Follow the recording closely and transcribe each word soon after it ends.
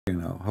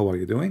Now, how are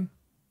you doing?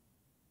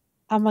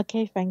 I'm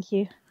okay, thank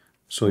you.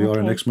 So I'm you are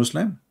an okay.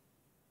 ex-Muslim?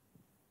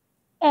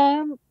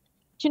 Do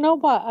you know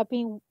what? I've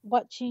been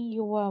watching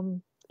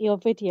your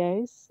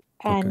videos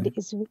and Okay.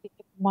 it's really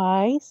opened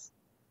my eyes.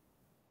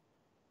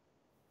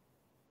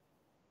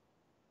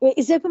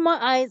 It's opened my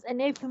eyes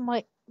and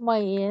opened my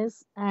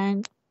ears.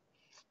 And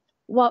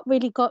what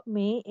really got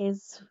me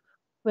is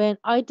when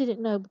I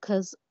didn't know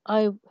because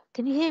I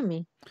can you hear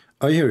me?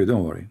 I hear you,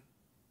 don't worry.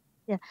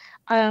 Yeah.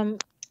 Um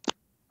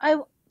I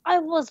I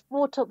was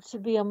brought up to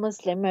be a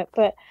Muslim,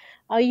 but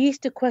I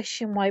used to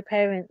question my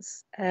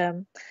parents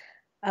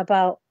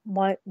about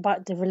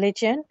the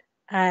religion,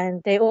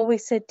 and they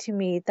always said to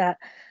me that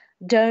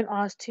don't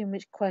ask too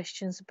much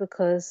questions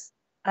because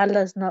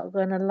Allah's not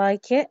gonna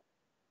like it.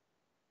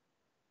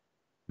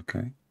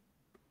 Okay.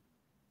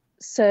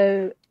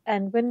 So,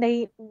 and when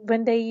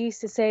they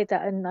used to say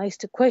that, and I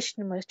used to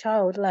question them as a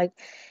child, like,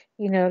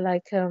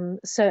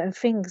 certain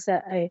things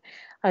that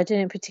I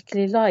didn't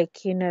particularly like,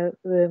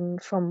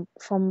 from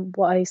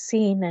what I've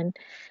seen, and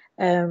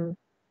um,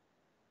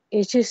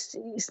 it just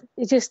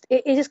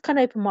kind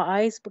of opened my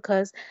eyes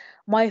because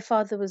my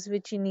father was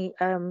originally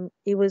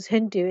he was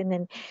Hindu, and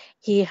then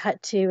he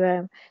had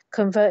to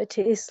convert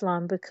to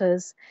Islam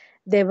because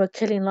they were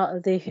killing a lot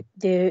of the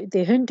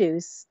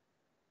Hindus,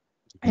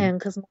 Mhm. and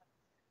because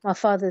my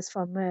father's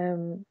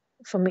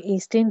from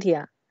East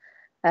India,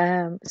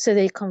 so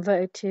they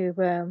converted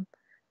to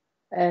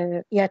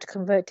he had to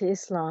convert to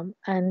Islam,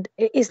 and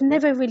it's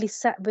never really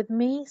sat with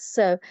me.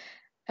 So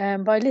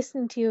by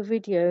listening to your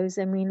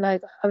videos, I mean,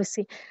 like,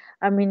 obviously,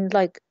 I mean,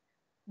 like,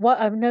 what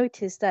I've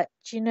noticed that,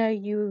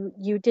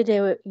 you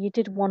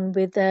did one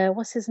with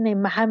what's his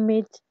name,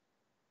 Mohammed,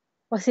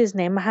 what's his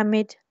name,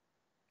 Mohammed,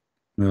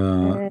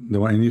 uh, The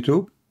one in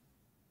YouTube?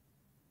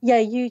 yeah,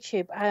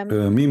 YouTube,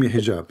 Mimi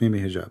Hijab. Mimi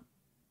Hijab.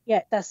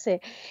 yeah, that's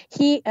it.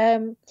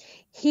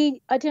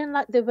 I didn't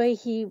like the way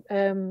he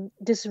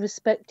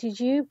disrespected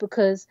you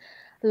because,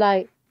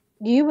 like,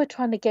 you were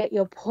trying to get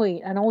your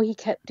point and all he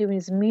kept doing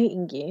is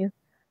muting you.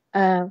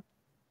 um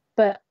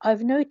but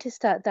I've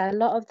noticed that a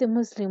lot of the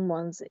Muslim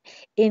ones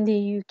in the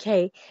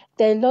UK,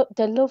 they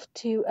love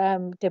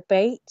to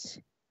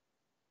debate,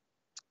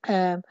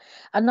 um,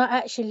 and not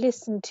actually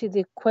listen to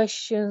the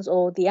questions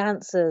or the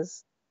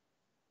answers.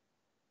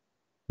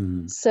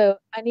 Mhm. So,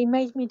 and it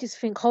made me just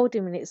think, hold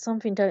a minute,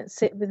 something don't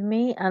sit with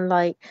me, and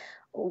like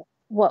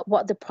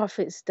what the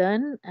Prophet's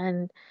done,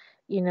 and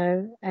you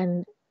know,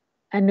 and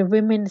the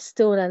women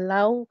still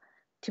allow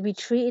to be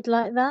treated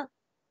like that.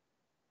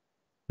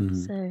 Mhm.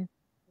 So,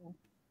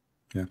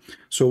 Yeah.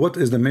 So what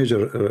is the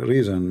major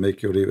reason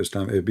make you leave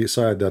Islam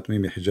beside that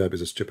Mimi Hijab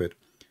is stupid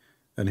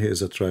and he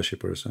is a trashy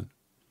person?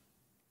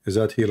 Is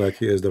that he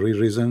is the real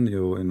reason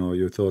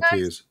you thought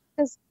he guys,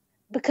 is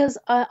because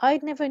I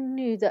never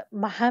knew that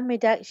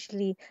Muhammad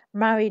actually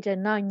married a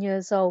 9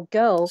 years old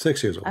girl.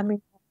 6 years I old?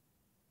 mean,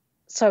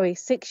 sorry,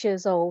 6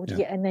 years old. Yeah.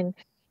 Yeah, and then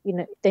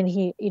then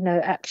he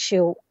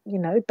actual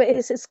but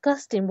it's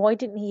disgusting. Why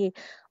didn't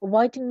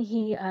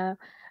he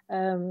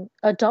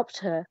adopt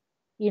her?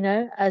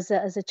 As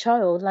a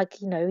child, like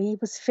he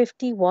was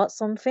 50 what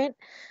something.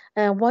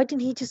 Why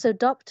didn't he just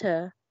adopt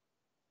her?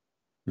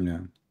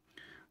 Yeah.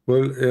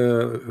 Well,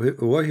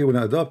 why he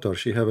wouldn't adopt her?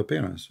 She have a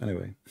parents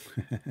anyway.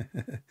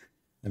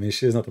 I mean,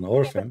 she's not an Yeah, but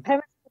orphan.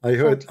 parents can I afford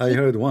heard to I keep.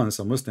 heard once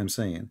a Muslim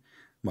saying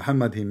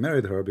Muhammad he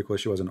married her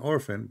because she was an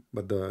orphan,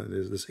 but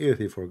this idiot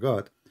he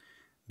forgot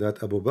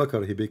that Abu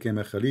Bakr he became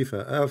a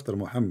Khalifa after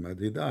Muhammad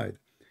he died.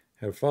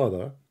 Her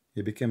father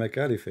he became a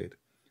caliphate.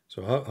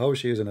 So how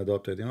she is an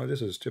adopted?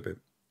 This is stupid.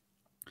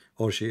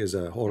 Or she is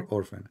a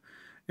orphan.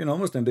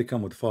 Muslim they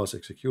come with false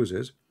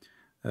excuses.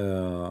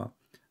 Uh,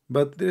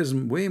 but there's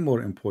way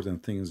more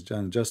important things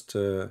than just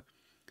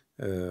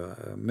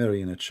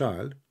marrying a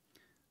child.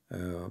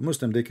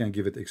 Muslim they can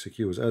give it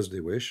excuse as they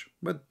wish,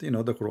 but the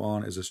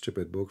Quran is a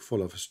stupid book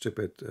full of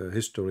stupid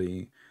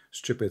history,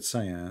 stupid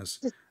science,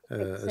 Just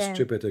makes sense.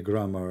 stupid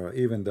grammar.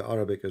 Even the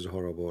Arabic is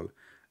horrible.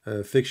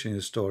 Fiction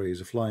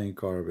stories, flying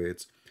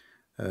carpets.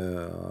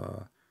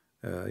 Uh,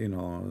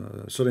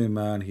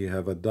 Suleiman he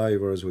have a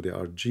divers who they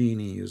are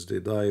genies. They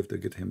dive to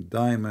get him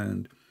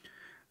diamond.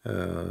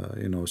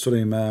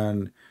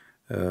 Suleiman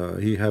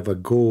he have a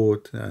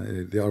goat.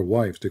 They are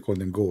wives. They call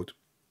them goat.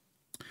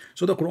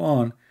 So the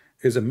Quran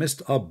is a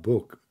messed up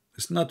book.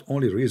 It's not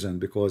only reason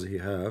because he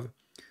have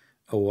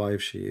a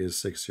wife, she is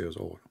 6 years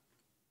old.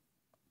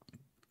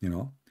 You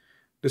know,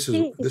 this is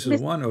See, it's this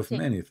is one of misleading.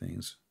 many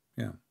things.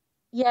 Yeah.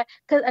 Yeah,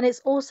 and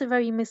it's also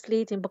very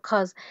misleading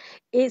because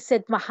it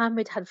said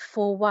Muhammad had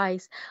four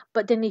wives,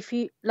 but then if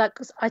you like,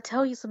 'cause I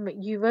tell you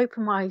something, you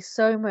open my eyes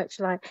so much.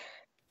 Like,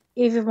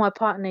 even my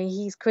partner,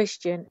 he's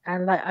Christian,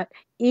 and like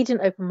he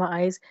didn't open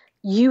my eyes.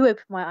 You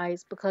opened my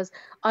eyes because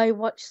I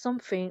watched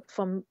something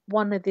from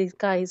one of these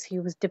guys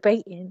who was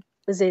debating,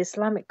 was an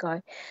Islamic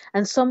guy,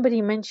 and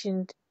somebody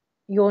mentioned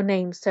your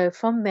name. So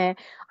from there,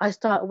 I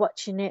started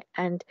watching it,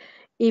 and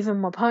even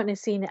my partner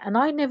seen it, and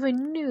I never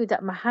knew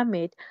that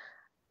Muhammad,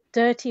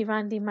 Dirty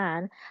Randy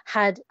Man,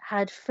 had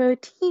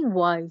 13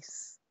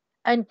 wives.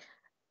 And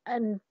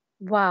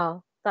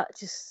wow, that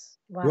just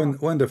Wow.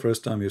 When the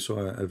first time you saw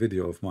a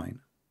video of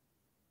mine?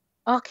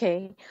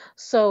 Okay,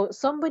 so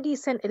somebody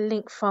sent a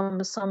link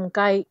from some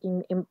guy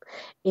in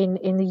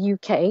the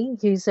UK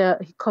who's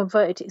he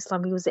converted to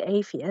Islam. He was an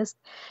atheist,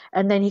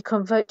 and then he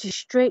converted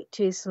straight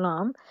to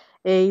Islam.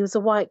 He was a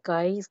white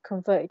guy. He's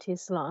converted to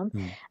Islam,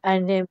 Hmm.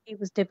 and he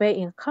was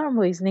debating. I can't remember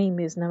what his name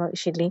is now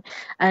actually.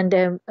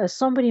 And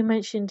somebody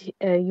mentioned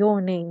your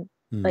name,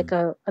 Hmm.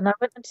 and I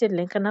went into the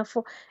link and I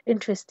thought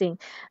interesting.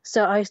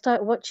 So I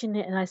started watching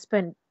it, and I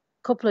spent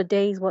a couple of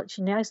days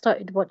watching it. I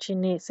started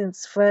watching it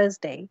since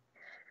Thursday.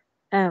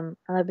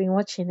 I've been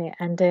watching it,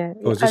 and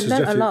Oh, I this is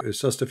learned a just lot it's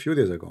just a few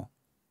days ago.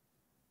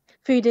 a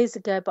few days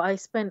ago. But I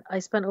spent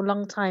a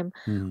long time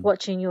Hmm.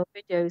 watching your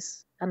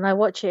videos, and I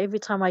watch it every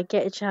time I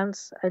get a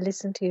chance. I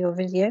listen to your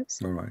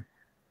videos. All right.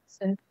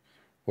 So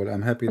Well,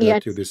 I'm happy yeah,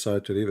 that you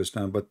decide to leave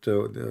Islam. But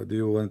did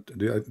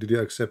you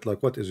accept,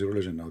 like, what is your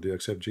religion now? Do you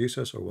accept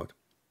Jesus or what?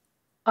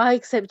 I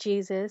accept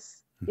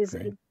Jesus. Is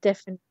Okay.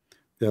 definitely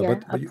Yeah, yeah.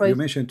 I but pray. you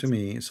mentioned to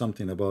me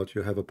something about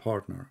you have a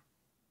partner.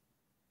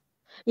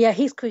 Yeah,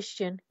 he's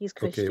Christian. He's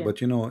Okay, Christian.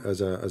 but you know, as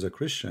a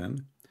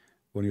Christian,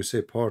 when you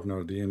say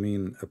partner, do you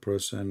mean a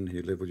person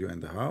he live with you in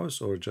the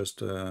house, or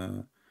just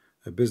a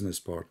business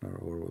partner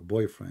or a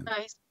boyfriend? No,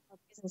 he's my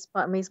business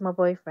partner. He's my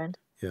boyfriend.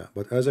 Yeah,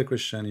 but as a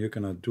Christian, you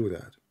cannot do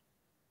that.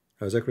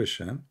 As a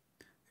Christian,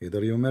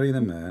 either you marry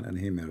the man and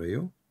he marry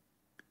you,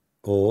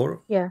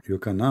 or Yeah, you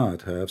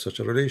cannot have such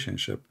a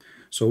relationship.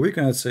 So we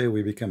cannot say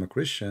we become a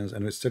Christians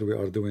and instead we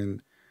are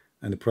doing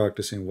and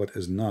practicing what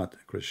is not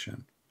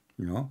Christian,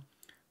 you know,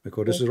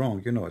 because this yeah, is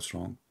wrong. You know it's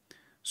wrong.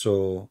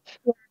 So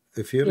yeah.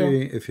 Yeah.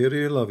 if he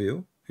really love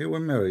you, he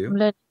will marry I'm you.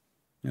 learning.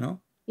 You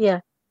know,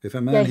 Yeah, if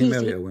a yeah. man he He's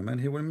marry a woman,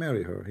 he will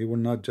marry her. He will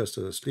not just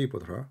sleep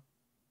with her.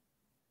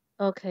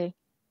 okay.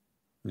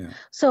 Yeah,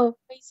 So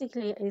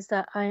basically, is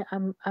that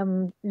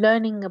I'm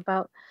learning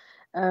about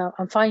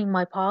I'm finding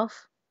my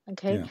path.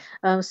 Okay. yeah,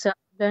 So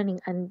I'm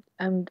learning,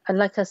 and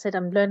like I said,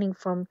 I'm learning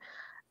from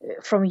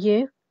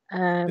you.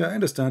 yeah. I Um,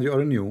 understand you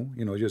are new.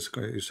 You know, just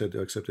you said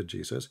you accepted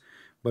Jesus,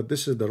 but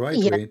this is the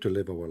right yeah, way to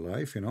live our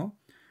life. You know,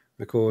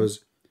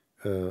 because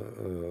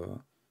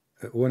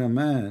when a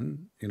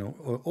man, you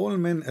know, all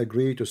men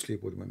agree to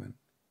sleep with women,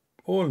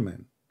 all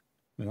men,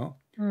 you know,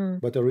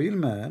 mm, but a real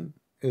man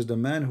is the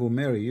man who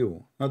marry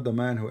you, not the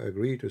man who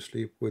agree to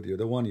sleep with you,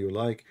 the one you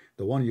like,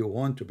 the one you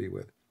want to be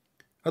with.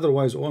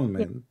 Otherwise, all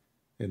yeah, men,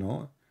 you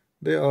know,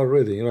 they are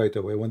ready right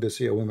away when they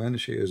see a woman,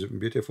 she is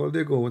beautiful,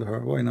 they go with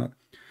her. Why not?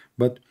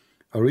 But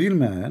a real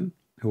man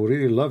who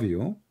really love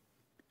you,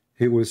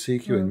 he will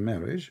seek you mm, in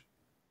marriage,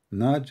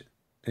 not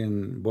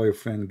in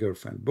boyfriend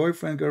girlfriend.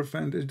 Boyfriend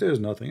girlfriend is there's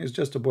nothing. It's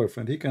just a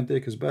boyfriend. He can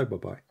take his bag, bye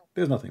bye.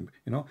 There's nothing.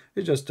 You know,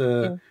 it's just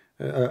yeah,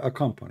 a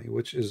company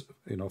which is,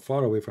 you know,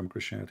 far away from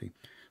Christianity.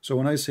 So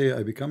when I say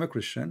I become a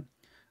Christian,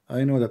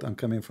 I know that I'm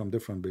coming from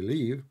different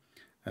belief,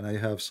 and I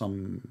have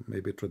some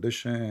maybe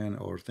tradition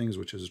or things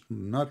which is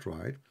not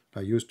right.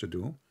 I used to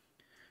do,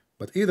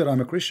 but either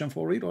I'm a Christian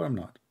for real or I'm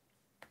not.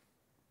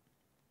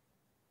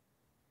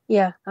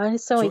 yeah. I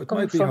understand where So you're it coming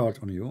might be from. hard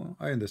on you.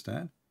 I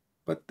understand,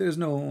 but there's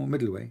no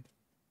middle way.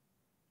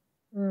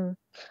 Mm,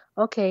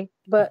 okay,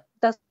 Yeah. but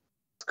that's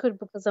good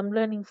because I'm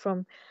learning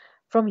from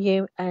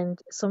you and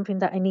something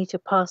that I need to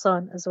pass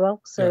on as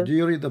well. Yeah. So Do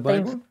you read the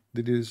same. Bible?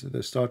 Did you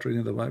start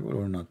reading the Bible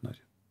or not? Not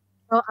yet.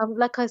 I'm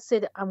like I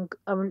said, I'm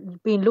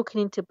been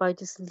looking into by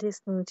just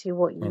listening to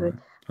what All you right.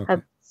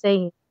 Okay. have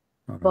saying,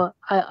 All right. but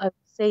I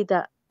say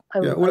that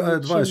Yeah. I Well, I will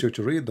advise choose. you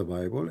to read the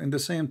Bible. In the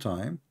same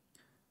time,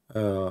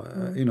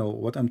 Mm, you know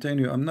what I'm telling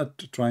you. I'm not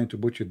trying to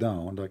put you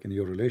down, like in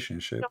your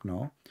relationship.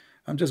 No,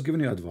 I'm just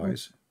giving you mm,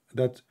 advice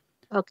that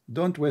okay,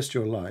 don't waste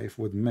your life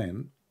with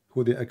men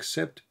who they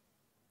accept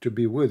to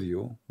be with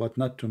you, but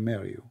not to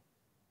marry you.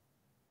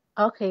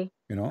 okay,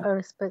 You I know?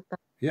 respect that.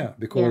 Yeah.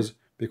 Yeah,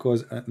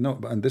 Because no,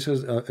 and this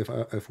is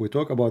if we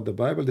talk about the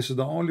Bible, this is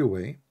the only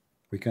way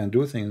we can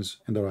do things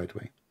in the right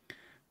way.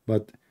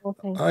 But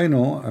okay, I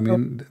know, I oh,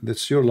 mean,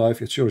 it's your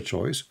life, it's your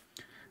choice.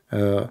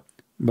 Uh,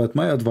 but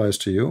my advice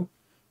to you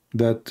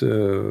that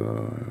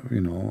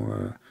you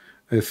know,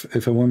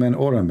 if a woman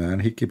or a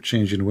man he keep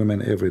changing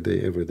women every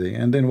day,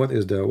 and then what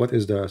is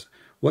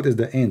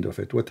the end of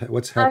it?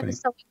 What's I happening?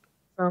 understand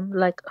where you're from,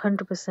 like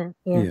 100%.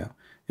 Yeah, Yeah,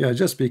 yeah.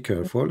 Just be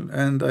careful,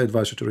 and I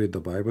advise you to read the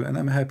Bible. And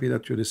I'm happy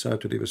that you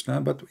decide to leave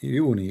Islam, but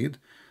you need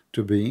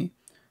to be,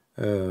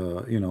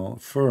 you know,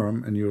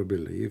 firm in your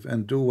belief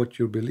and do what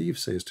your belief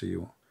says to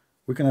you.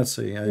 We cannot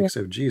say I yeah,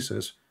 accept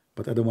Jesus,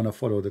 but I don't want to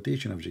follow the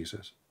teaching of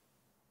Jesus.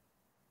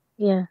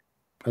 yeah.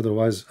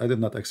 Otherwise, I did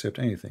not accept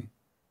anything.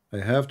 I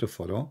have to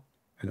follow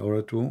in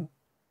order to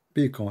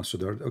be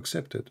considered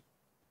accepted.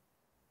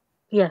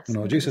 You Yes,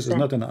 know, Jesus is 100%.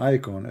 not an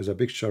icon as a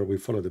picture, we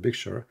follow the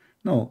picture.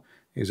 No,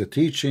 he is a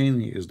teaching,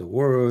 he is the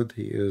word,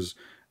 he is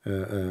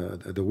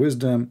the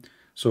wisdom.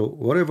 So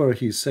whatever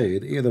he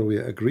said, either we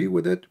agree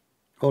with it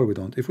or we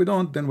don't. If we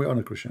don't, then we are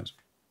not Christians.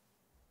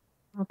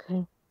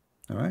 Okay,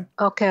 All right?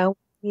 okay. I'll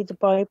read the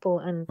Bible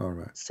and All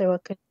right. so I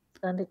can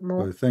understand it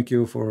more. Well, thank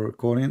you for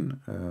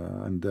calling,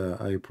 and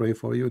I pray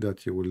for you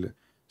that you will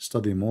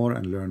study more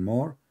and learn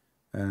more,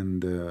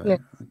 and Yes.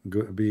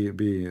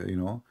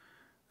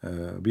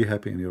 be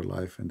happy in your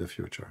life in the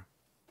future.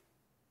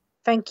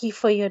 Thank you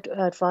for your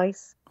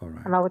advice, All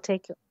right. and I will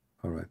take it.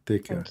 All right.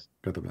 Take care.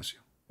 Thank God bless you.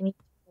 you.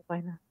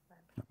 Bye now.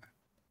 Bye.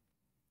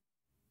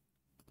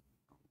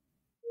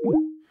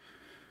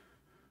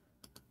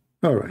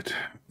 All right.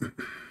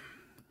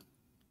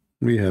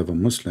 We have a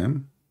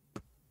Muslim.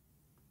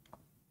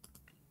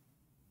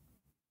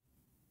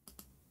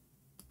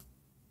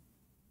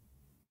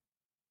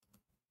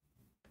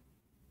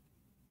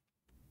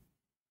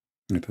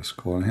 Let us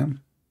call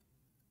him.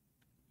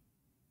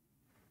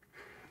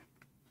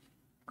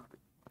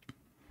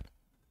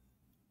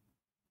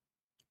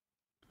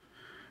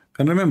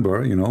 And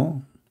remember,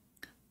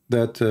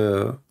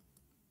 that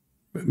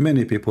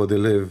many people, they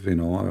live,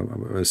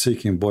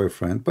 seeking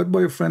boyfriend, but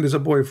boyfriend is a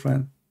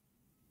boyfriend.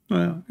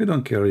 Well, he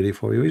don't care really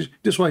for you.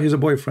 That's why he's a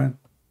boyfriend.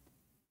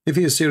 If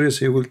he is serious,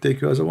 he will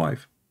take you as a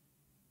wife.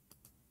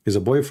 He's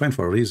a boyfriend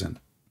for a reason,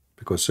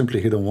 because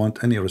simply he don't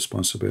want any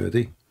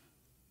responsibility.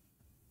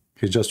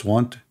 He just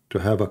want to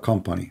have a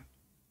company.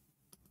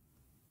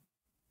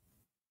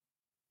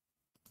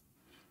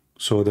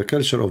 So the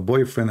culture of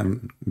boyfriend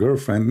and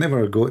girlfriend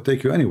never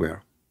take you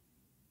anywhere.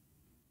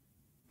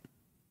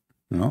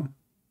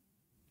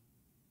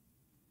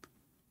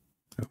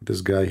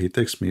 This guy, he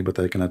texts me, but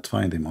I cannot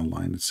find him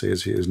online. It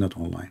says he is not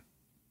online.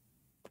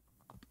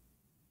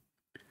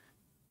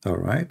 All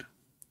right.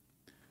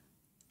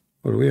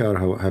 Well, we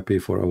are happy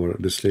for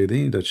this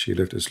lady that she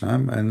left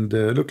Islam, and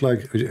look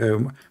like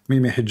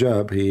Mimi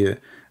Hijab, he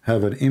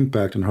have an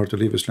impact on her to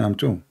leave Islam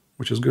too,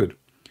 which is good.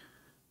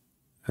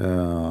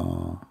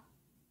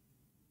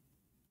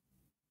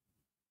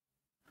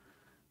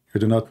 You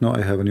do not know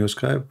I have a new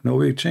Skype? No,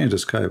 we changed the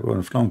Skype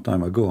a long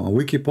time ago, and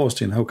we keep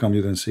posting. How come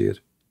you didn't see it?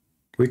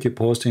 We keep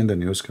posting the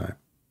new Skype,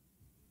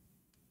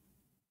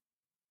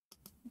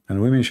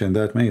 and we mentioned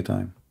that many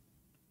times.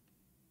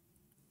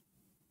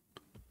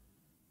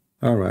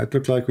 All right,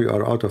 look like we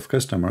are out of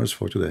customers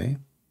for today.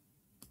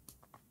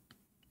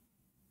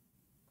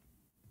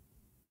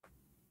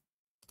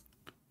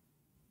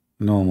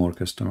 No more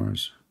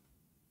customers.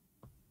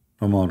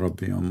 Aman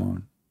Rabbi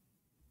Aman.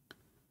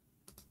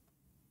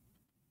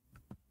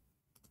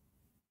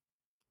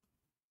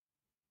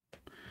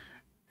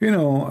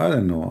 I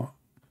don't know.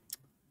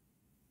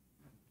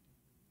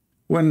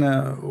 When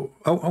I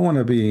want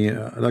to be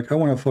I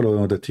want to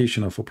follow the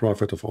teaching of a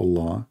prophet of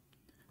Allah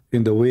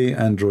in the way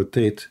Andrew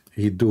Tate,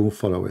 he do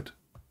follow it.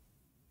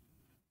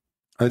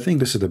 I think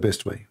this is the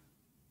best way.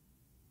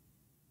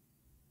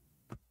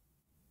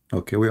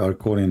 Okay, we are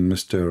calling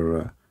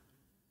Mr.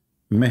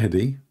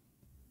 Mehdi.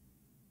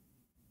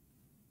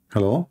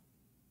 Hello?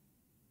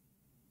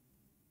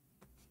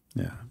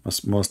 Yeah,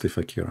 mostly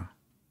Fakira.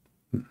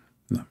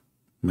 No,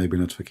 maybe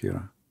not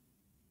Fakira.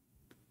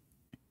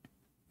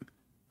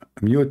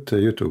 Mute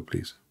YouTube,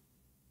 please.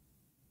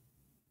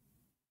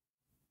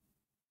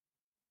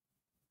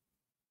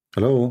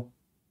 Hello?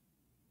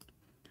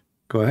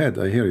 Go ahead,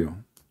 I hear you.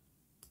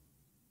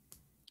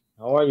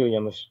 How are you, ya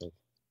Mushrik?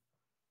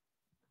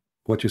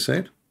 What you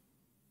said?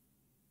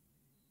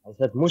 I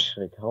said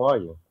Mushrik, how are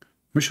you?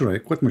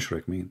 Mushrik? What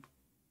Mushrik mean?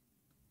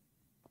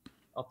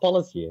 A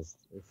polytheist.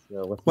 It's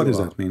what does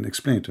that mean?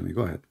 Explain to me,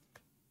 go ahead.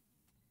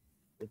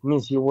 It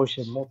means you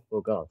worship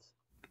multiple gods.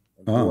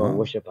 And you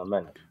worship a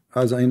man.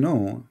 As I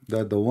know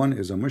that the one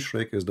is a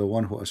mushrik is the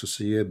one who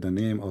associates the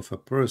name of a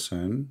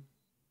person,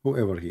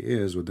 whoever he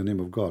is, with the name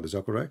of God. Is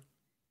that correct?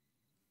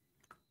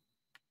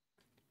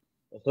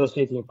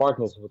 Associating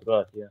partners with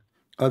God, yeah.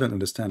 I don't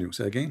understand you.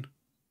 Say again.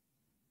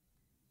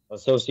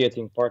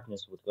 Associating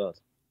partners with God.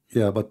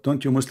 Yeah, but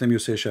don't you Muslim, you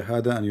say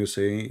Shahada and you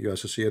say you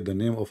associate the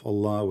name of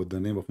Allah with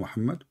the name of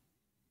Muhammad?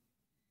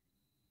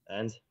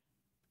 And?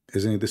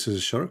 Isn't it this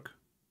is shirk?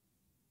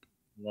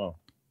 No.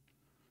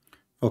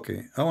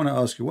 Okay, I want to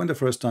ask you, when the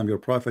first time your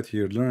prophet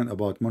here learned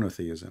about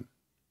monotheism?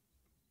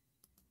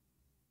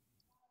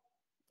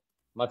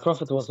 My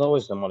prophet was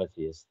always a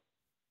monotheist.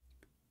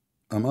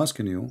 I'm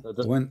asking you, so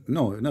when?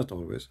 No, not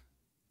always.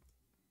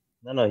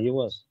 No, he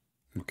was.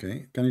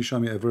 Okay, can you show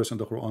me a verse in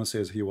the Quran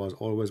says he was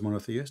always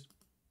monotheist?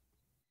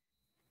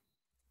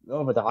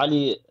 No, but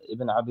Ali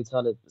ibn Abi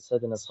Talib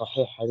said in a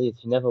Sahih hadith,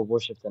 he never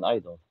worshipped an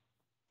idol.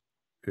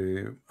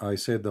 I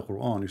said the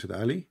Quran, you said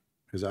Ali?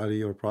 Is Ali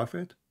your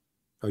prophet?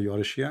 Or you are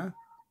a Shia?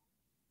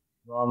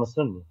 No, I'm a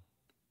Sunni.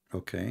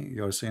 Okay,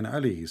 you are saying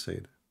Ali, he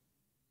said.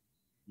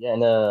 Yeah,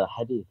 in a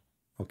hadith.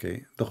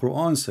 Okay, the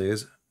Quran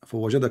says,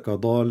 فَوَجَدَكَ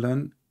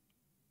ضَالًا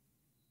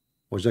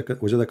وَجَدَكَ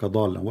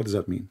ضَالًا. What does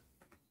that mean?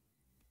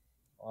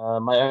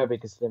 My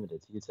Arabic is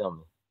limited, you tell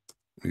me.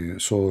 Yeah,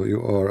 so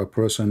you are a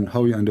person,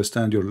 how you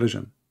understand your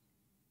religion?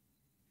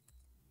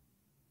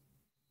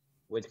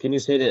 Wait, can you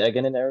say that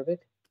again in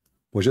Arabic?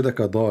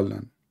 وَجَدَكَ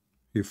ضَالًا.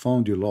 He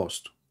found you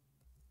lost.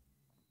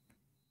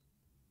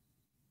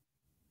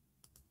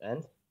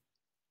 And?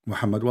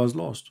 Muhammad was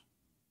lost.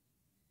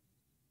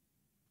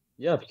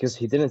 Yeah, because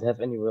he didn't have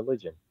any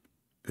religion.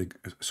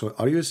 So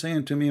are you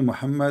saying to me,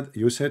 Muhammad,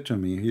 you said to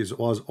me, he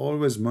was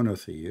always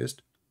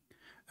monotheist,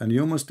 and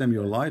you Muslim,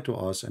 you lie to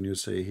us and you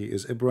say he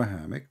is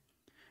Abrahamic,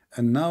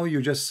 And now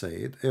you just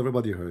said,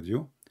 everybody heard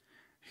you,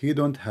 he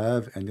don't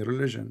have any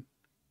religion.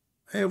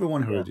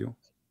 Everyone Yeah. heard you.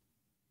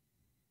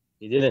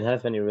 He didn't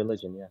have any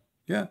religion, yeah.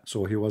 Yeah,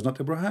 so he was not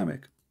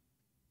Abrahamic.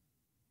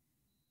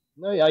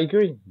 No, I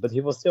agree, but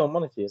he was still a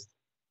monotheist.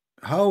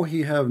 How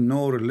he have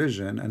no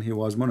religion and he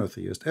was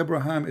monotheist?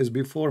 Abraham is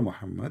before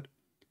Muhammad.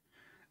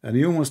 And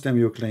you Muslim,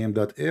 you claim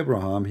that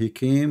Abraham, he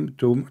came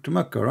to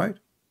Mecca, right?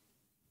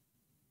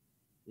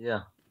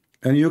 Yeah.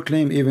 And you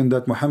claim even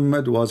that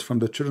Muhammad was from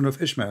the children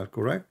of Ishmael,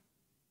 correct?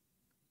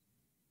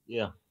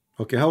 Yeah.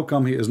 Okay, how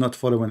come he is not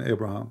following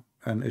Abraham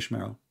and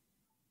Ishmael?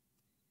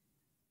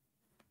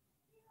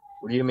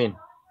 What do you mean?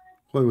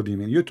 What do you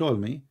mean? You told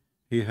me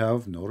he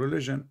have no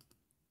religion.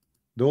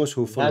 Those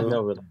who He had no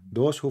follow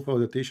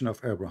religion. the teaching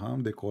of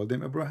Abraham, they call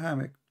them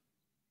Abrahamic.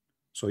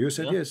 So you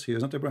said Yeah. yes, he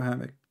is not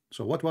Abrahamic.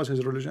 So what was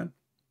his religion?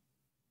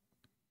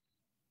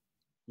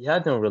 He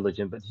had no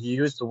religion, but he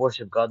used to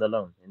worship God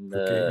alone.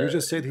 Okay, you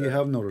just said he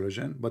have no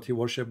religion, but he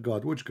worship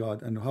God. Which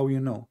God? And how you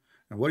know?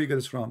 And where you get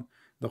this from?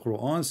 The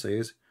Quran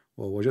says,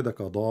 وَوَجَدَكَ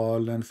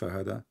ضَالًا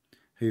فَهَدَى.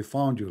 He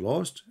found you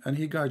lost and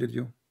he guided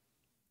you.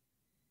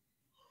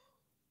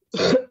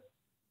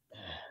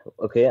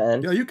 Okay,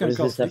 and Yeah, you can what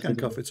does this cough. You have to can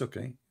do cough. with- It's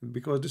okay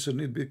because this is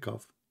need big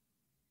cough.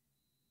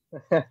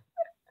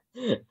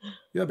 Yeah,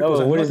 No, because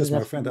but I what does noticed, this my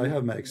have to friend, do I have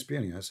with- my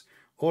experience.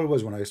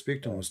 Always when I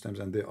speak to Yeah. Muslims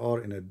and they are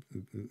in a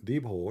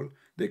deep hole,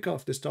 they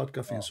cough, they start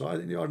coughing. Oh. So I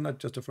think you are not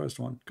just the first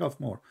one. Cough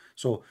more.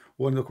 So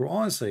when the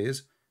Quran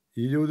says,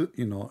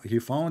 you know, he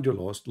found you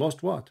lost,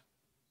 lost what?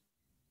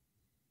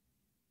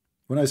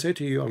 When I say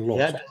to you, you are He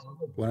lost. had-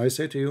 When I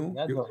say to you, he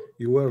had no-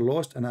 you were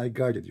lost and I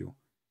guided you.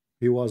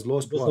 He was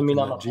lost doesn't what? mean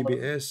In I'm the a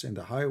polytheist. GPS, in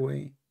the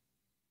highway?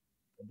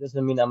 It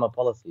doesn't mean I'm a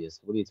polytheist.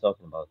 What are you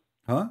talking about?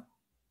 Huh?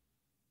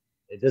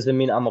 It doesn't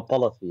mean I'm a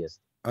polytheist.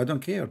 I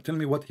don't care. Tell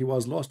me what he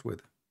was lost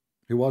with.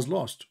 He was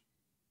lost.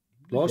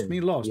 Lost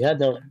mean lost. He had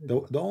no.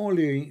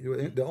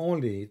 The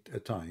only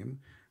time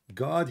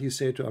God he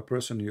said to a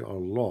person you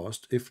are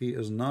lost if he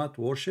is not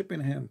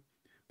worshiping him,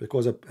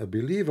 because a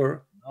believer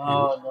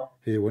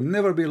he will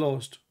never be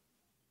lost.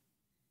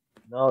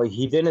 No,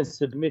 he didn't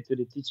submit to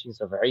the teachings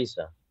of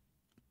Isa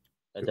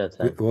at that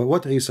time.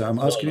 What Isa? I'm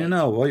That's asking all. you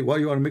now. Why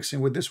you are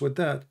mixing with this with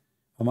that?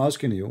 I'm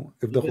asking you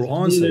if the Because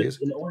Quran he says,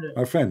 in order,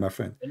 my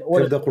friend, in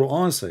order if the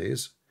Quran says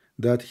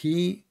that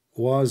he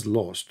was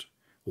lost,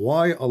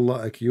 why Allah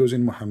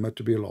accusing Muhammad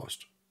to be lost?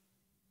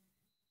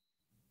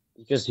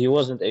 because he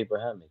wasn't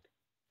Abrahamic.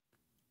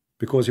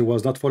 Because he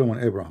was not following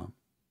Abraham.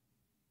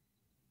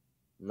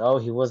 No,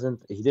 he wasn't.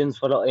 He didn't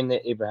follow any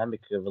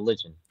Abrahamic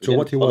religion. So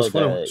what he was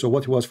following? the- So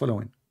what he was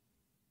following?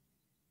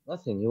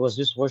 Nothing. He was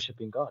just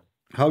worshiping God,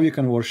 How you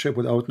can worship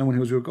without knowing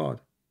who's your God?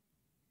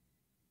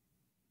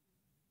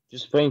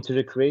 just praying to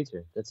the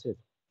Creator. That's it.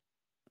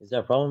 Is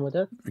there a problem with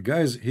that?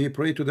 Guys, he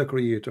prayed to the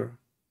Creator.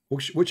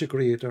 Which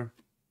Creator?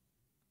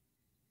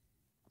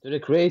 To the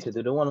Creator,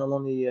 to the one and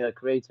only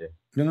Creator.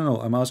 No.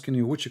 I'm asking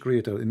you which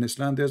Creator. In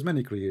Islam, there's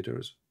many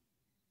creators.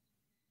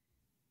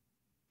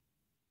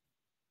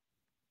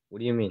 What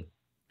do you mean?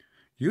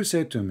 You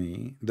said to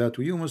me that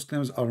you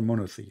Muslims are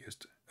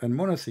monotheist, and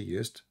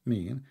monotheist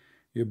mean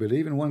you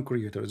believe in one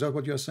Creator. Is that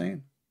what you're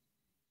saying?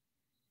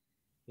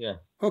 Yeah.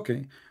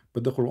 Okay,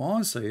 but the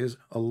Quran says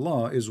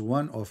Allah is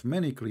one of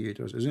many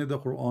creators. Isn't it the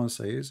Quran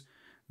says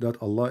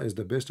that Allah is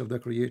the best of the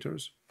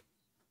creators?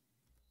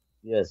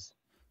 Yes.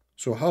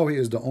 So how he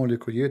is the only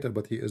creator,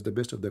 but he is the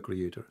best of the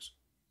creators?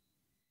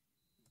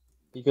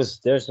 Because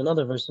there's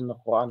another verse in the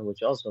Quran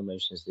which also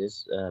mentions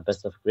this,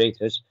 best of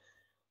creators,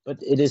 but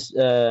it is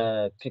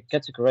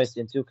categorized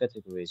in two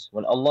categories.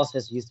 When Allah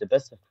says He's the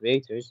best of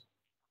creators,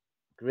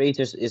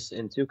 creators is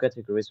in two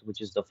categories, which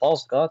is the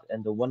false God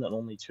and the one and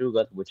only true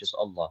God, which is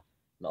Allah.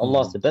 And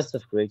Allah is the best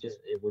of creators,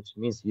 which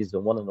means He's the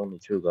one and only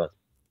true God.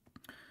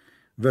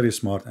 Very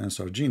smart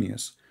answer,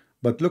 genius.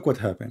 But look what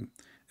happened.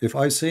 If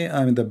I say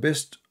I'm the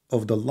best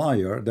of the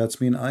liar,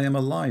 that's mean I am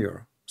a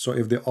liar. So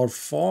if they are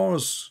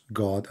false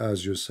God,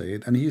 as you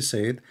said, and he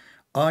said,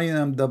 I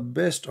am the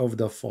best of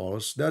the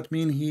false, that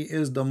means he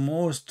is the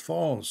most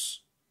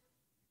false.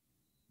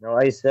 No,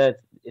 I said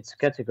it's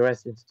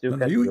categorized into two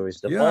categories.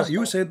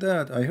 You said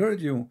that. I heard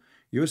you.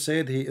 You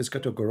said he is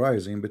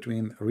categorizing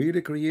between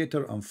real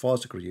creator and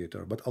false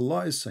creator. But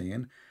Allah is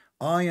saying,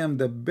 I am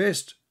the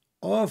best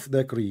of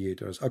the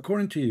creators.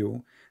 According to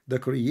you, the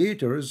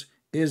creators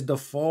is the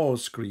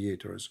false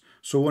creators.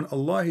 So when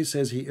Allah he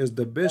says he is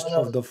the best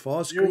of the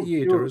false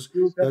creators,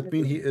 that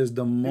means he is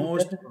the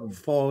most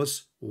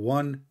false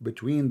one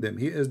between them.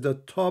 He is the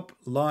top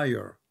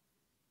liar.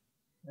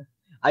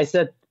 I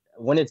said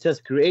when it says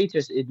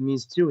creators, it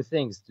means two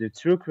things: the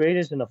true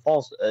creators and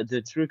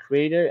the true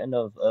creator and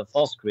of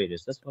false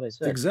creators. That's what I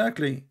said.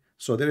 Exactly.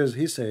 So there is,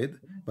 he said,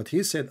 but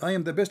he said, I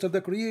am the best of the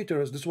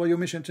creators. That's why you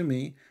mentioned to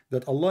me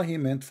that Allah, he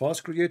meant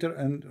false creator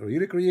and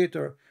real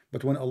creator.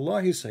 But when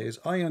Allah, he says,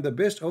 I am the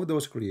best of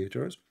those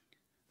creators,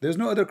 there's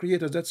no other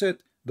creators. That's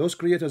it. Those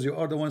creators, you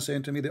are the ones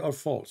saying to me, they are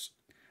false.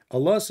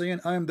 Allah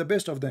saying, I am the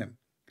best of them.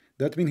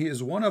 That means he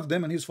is one of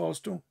them and he's false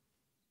too.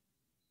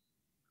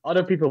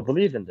 Other people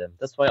believe in them.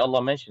 That's why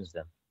Allah mentions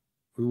them.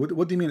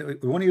 What do you mean?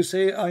 When you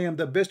say I am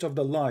the best of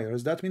the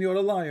liars, that means you're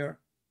a liar.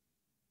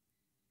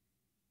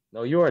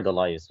 No, you are the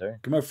liar, sir.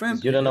 My Because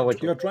friend, you don't know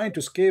what you're trying to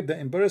escape the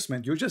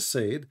embarrassment. You just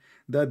said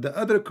that the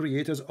other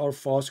creators are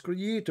false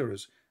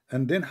creators.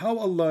 And then how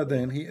Allah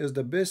then, He is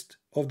the best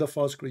of the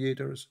false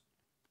creators?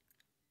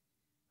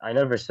 I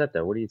never said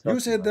that. What are you You talking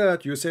said about?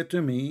 that. You said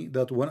to me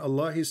that when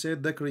Allah, He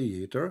said the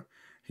creator,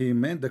 He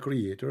meant the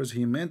creators.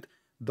 He meant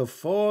the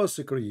false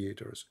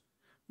creators.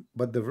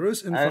 But the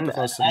verse in front And of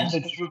us and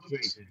saying the true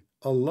creator.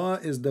 Allah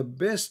is the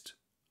best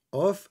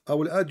of, I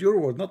will add your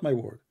word, not my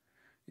word.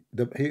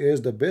 He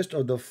is the best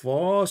of the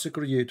false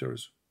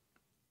creators.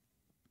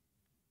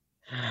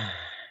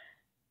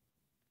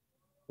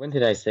 When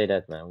did I say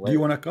that, man? Do you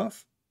want to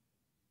cough?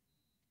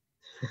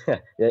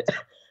 Yeah.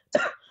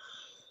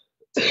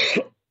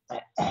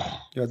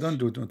 Yeah, don't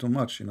do too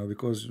much,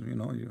 because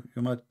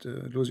you might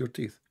lose your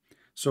teeth.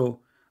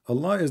 So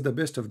Allah is the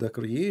best of the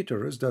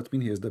creators. That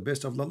means He is the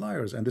best of the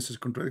liars, and this is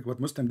contrary to what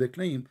Muslims they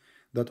claim,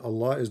 that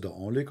Allah is the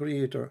only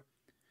creator.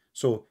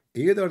 So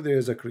either there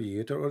is a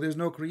creator or there is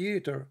no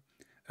creator.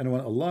 And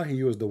when Allah He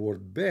used the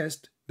word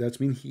best, that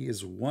means He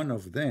is one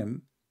of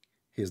them.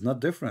 He is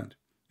not different.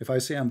 If I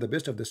say I'm the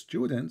best of the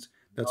students,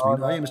 that No,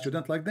 means I no, am a no.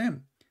 student like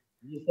them.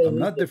 He's saying I'm he's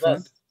not the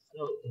different. best.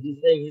 So he's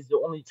saying he's the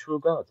only true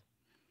God.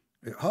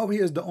 How He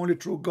is the only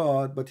true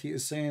God, but He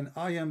is saying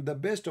I am the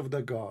best of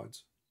the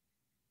gods.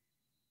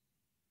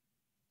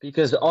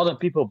 Because other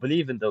people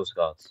believe in those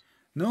gods.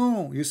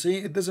 No, you see,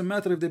 it doesn't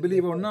matter if they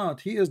believe or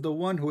not. He is the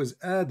one who is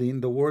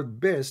adding the word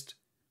best,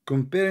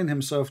 comparing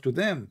himself to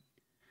them.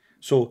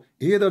 So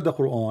either the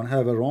Quran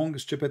have a wrong,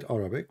 stupid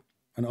Arabic,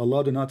 and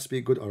Allah do not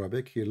speak good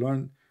Arabic. He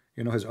learned,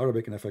 his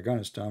Arabic in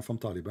Afghanistan from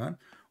Taliban,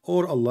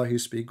 or Allah He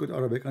speak good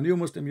Arabic. And you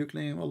Muslim, you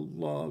claim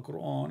Allah,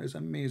 Quran is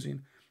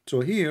amazing.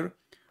 So here,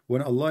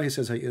 when Allah He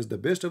says He is the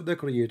best of the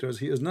creators,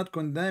 He is not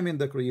condemning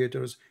the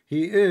creators.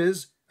 He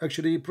is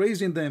actually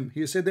praising them.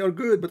 He said they are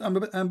good, but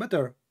I'm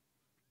better.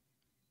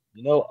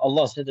 You know,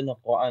 Allah said in the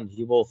Quran,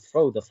 He will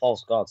throw the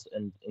false gods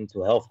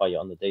into hellfire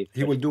on the day of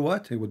He will judgment. do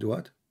what? He will do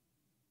what?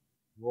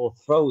 He will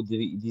throw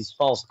these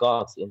false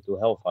gods into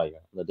hellfire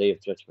on the day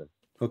of judgment.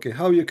 Okay,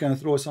 how you can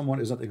throw someone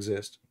does not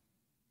exist?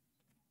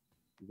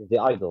 The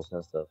idols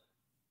and stuff.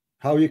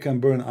 How you can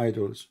burn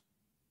idols?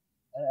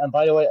 And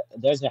by the way,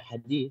 there's a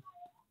hadith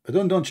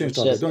Don't change which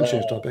topic. says, Don't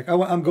change topic. I'm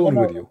no, going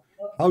no, with you.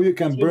 How you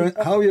can that's really burn?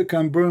 tough. How you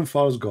can burn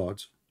false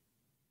gods?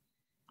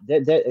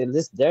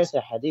 There's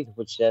a hadith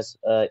which says,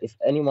 if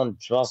anyone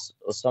draws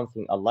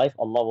something alive,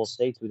 Allah will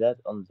say to that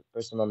on the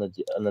person on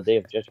the day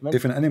of judgment,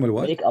 If an animal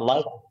what? make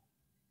alive.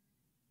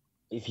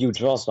 If you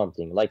draw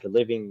something like a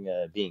living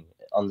being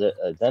on the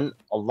then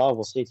Allah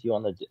will say to you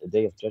on the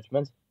day of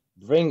judgment,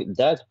 bring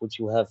that which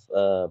you have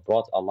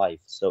brought alive,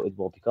 so it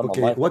will become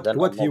Okay, alive, and then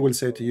what Allah He will will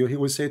say to you? He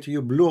will say to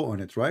you, blow on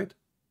it, right?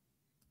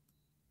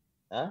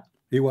 huh?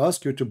 He will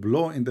ask you to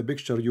blow in the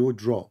picture you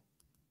draw.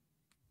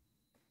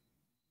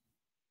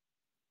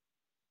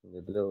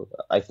 The blue,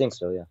 I think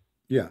so, yeah.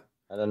 Yeah,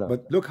 I don't know.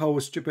 but look how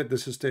stupid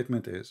this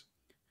statement is.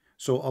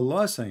 So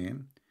Allah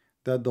saying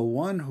that the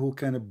one who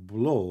can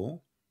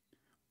blow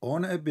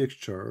on a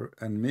picture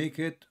and make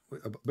it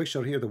a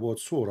picture here, the word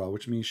surah,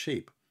 which means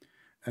shape,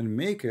 and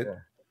make it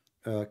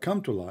Yeah.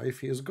 come to life,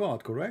 He is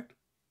God, correct?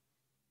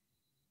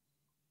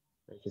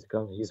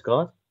 He's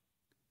God.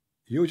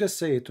 You just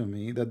say to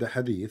me that the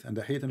hadith, and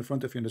the hadith in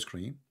front of you on the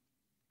screen,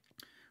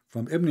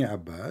 from Ibn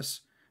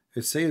Abbas,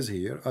 it says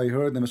here, I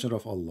heard the Messenger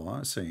of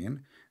Allah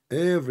saying,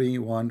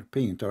 everyone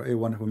painter,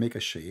 everyone who make a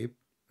shape,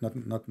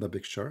 not the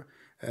picture,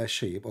 a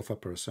shape of a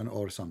person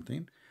or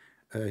something,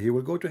 he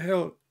will go to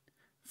hell.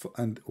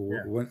 And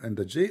when in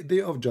the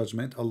day of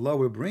judgment, Allah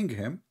will bring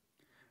him,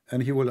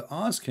 and He will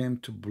ask him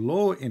to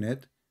blow in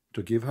it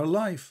to give her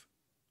life,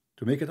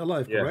 to make it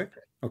alive, Yeah. correct?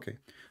 Okay.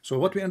 So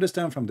what we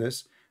understand from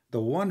this,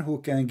 the one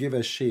who can give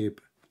a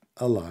shape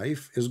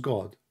alive is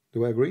God.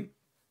 Do I agree?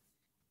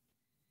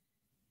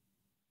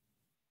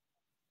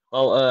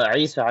 Well,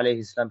 Isa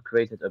alayhi salam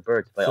created a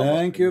bird by Allah's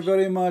Thank you permission.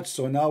 very much.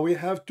 So now we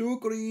have two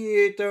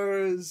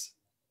creators.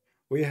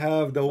 We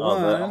have the No,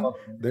 but one.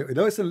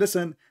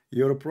 Listen.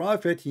 Your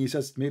prophet, he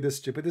just made a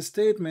stupid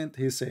statement.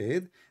 He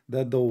said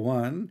that the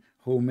one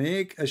who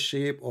make a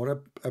shape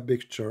or a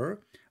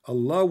picture,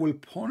 Allah will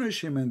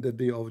punish him in the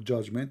day of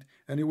judgment,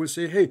 and He will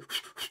say, "Hey,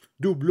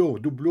 do blow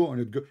on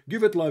it.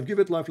 Give it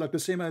life, like the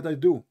same as I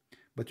do."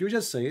 But you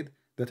just said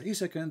that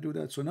Isa can do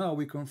that. So now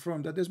we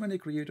confirm that there's many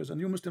creators,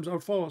 and you Muslims are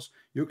false.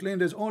 You claim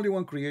there's only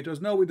one creator.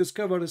 Now we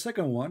discover the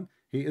second one.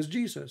 He is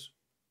Jesus.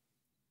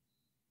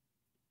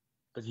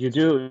 But you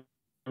do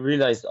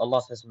realize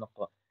Allah says in the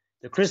Quran.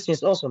 The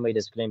Christians also made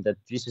this claim that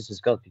Jesus is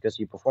God because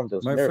He performed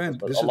those My miracles. friend,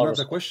 But this is Allah not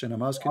the question.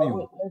 I'm asking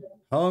you.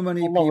 How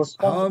many people?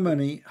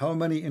 How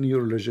many in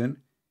your religion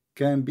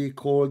can be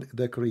called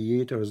the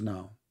creators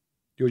now?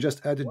 You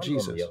just added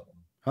Jesus,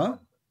 huh?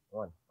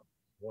 One.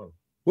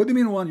 What do you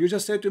mean one? You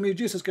just said to me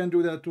Jesus can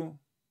do that too.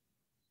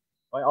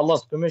 By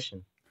Allah's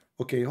permission.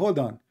 Okay, hold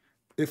on.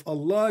 If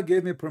Allah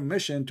gave me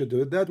permission to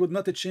do it, that would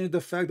not change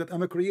the fact that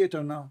I'm a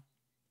creator now.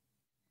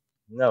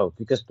 No,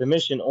 because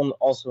permission on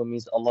also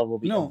means Allah will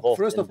be No, involved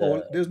first in of all,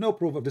 the. there's no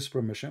proof of this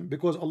permission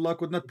because Allah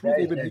could not prove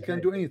There is, even there He is, can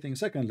there do is. anything.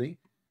 Secondly,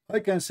 I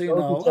can say Go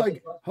to now, chapter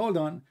I five. hold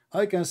on,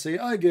 I can say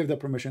I gave the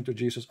permission to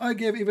Jesus. I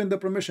gave even the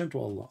permission to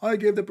Allah. I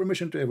gave the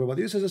permission to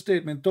everybody. This is a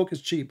statement. Talk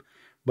is cheap.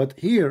 But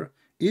here,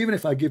 even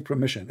if I give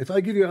permission, if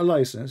I give you a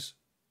license,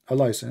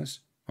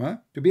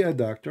 to be a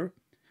doctor,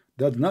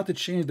 does not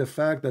change the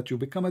fact that you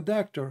become a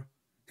doctor,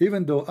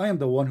 even though I am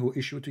the one who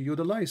issued to you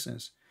the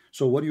license.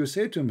 So what you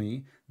say to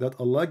me that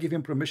Allah give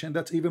him permission,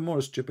 that's even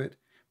more stupid,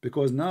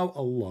 because now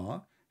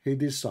Allah, He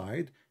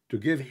decide to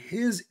give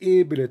His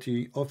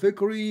ability of a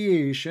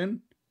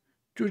creation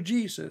to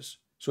Jesus.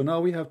 So now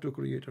we have two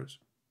creators.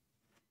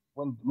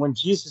 When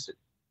Jesus,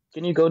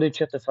 can you go to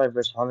chapter 5,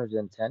 verse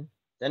 110?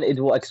 Then it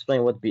will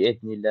explain what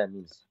bi'idhnillah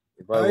means.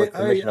 By with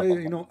permission of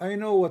Allah. I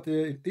know what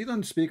you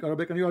don't speak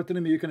Arabic, and you are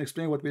telling me you can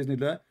explain what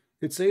Bismillah.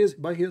 It says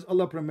by His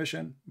Allah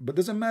permission, but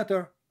doesn't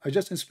matter. I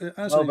just answer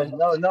No, but you.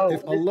 no,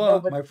 If no, listen, no, Allah,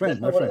 but my that's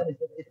friend, my not what friend, it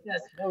says. It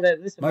says, no,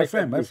 listen, my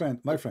friend, please.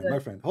 It says,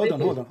 hold wait,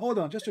 on, please. hold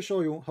on, just to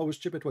show you how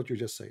stupid what you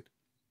just said.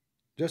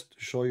 Just to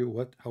show you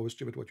how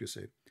stupid what you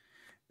said.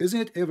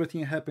 Isn't it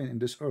everything happening in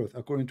this earth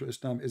according to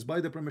Islam is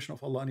by the permission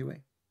of Allah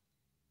anyway?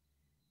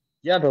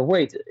 Yeah, but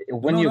wait, No,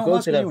 when no, you no, I'm go to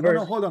asking that you. No, no,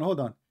 verse, hold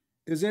on.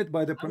 Is it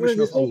by the I'm going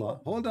permission to of say Allah?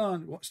 something. Hold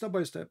on, step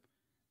by step.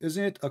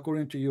 Isn't it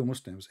according to you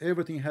Muslims?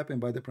 Everything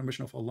happened by the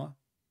permission of Allah?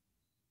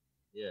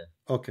 Yeah.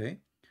 Okay.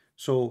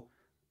 So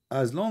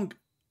as long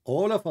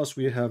all of us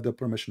we have the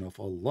permission of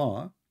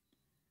Allah,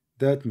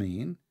 that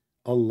means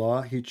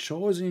Allah He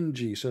chosen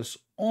Jesus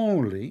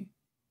only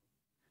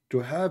to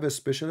have a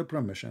special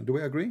permission. Do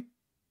we agree?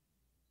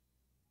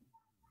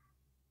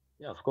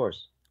 Yeah, of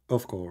course.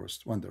 Of course.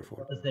 Wonderful.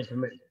 Not the same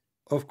permission.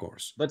 Of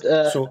course. But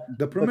So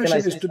the can I permission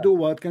is say to do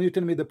something? what? Can you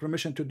tell me the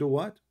permission to do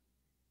what?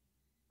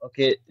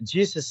 Okay,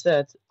 Jesus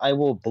said, I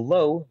will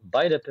blow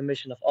by the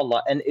permission of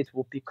Allah, and it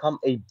will become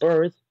a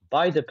bird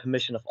by the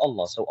permission of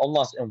Allah. So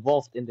Allah's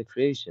involved in the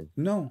creation.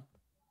 No,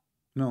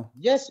 no,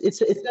 Yes, it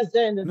says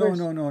there in the no, verse.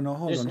 no, no, no.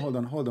 Hold There's on, hold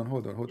on, hold on,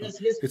 hold on, hold on.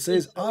 yes, It yes.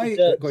 says So I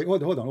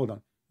hold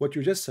on. What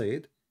you just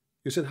said,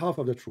 you said half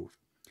of the truth.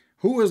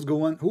 Who is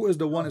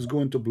the one is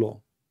going to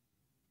blow?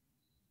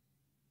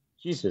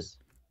 Jesus.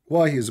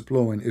 Why he is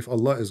blowing if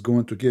Allah is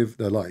going to give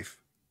the life?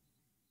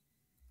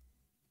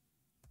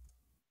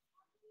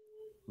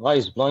 Why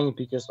is blowing?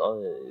 Because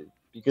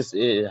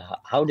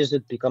how does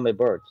it become a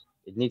bird?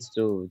 It needs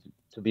to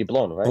be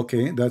blown, right?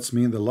 Okay, that's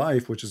mean the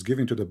life which is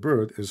given to the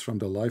bird is from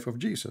the life of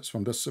Jesus,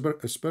 from the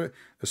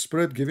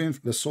spirit given,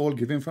 the soul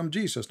given from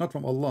Jesus, not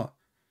from Allah.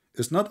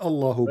 It's not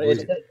Allah who But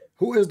breathe.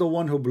 Who is the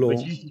one who but blow?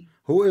 Jesus,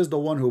 Who is the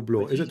one who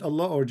blow? but Is it Jesus,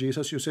 Allah or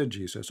Jesus? You said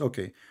Jesus.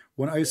 Okay.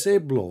 When I say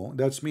blow,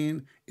 that's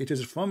mean it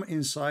is from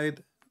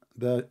inside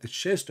the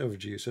chest of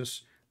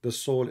Jesus, the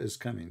soul is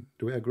coming.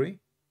 Do we agree?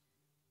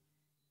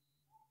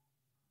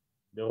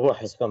 the Ruh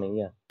is coming,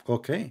 yeah.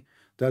 Okay.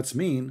 That's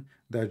mean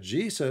that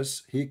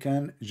Jesus, he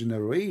can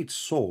generate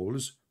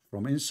souls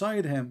from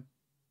inside him.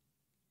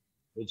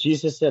 But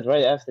Jesus said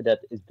right after that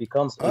it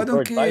becomes a I don't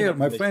bird by the care,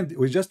 my permission. friend.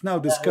 We just Yeah,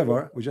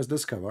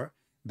 discover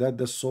that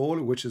the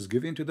soul which is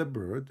given to the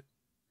bird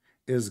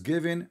is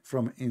given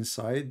from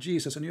inside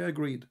Jesus, and you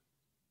agreed.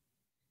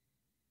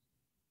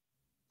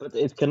 but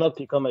it cannot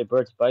become a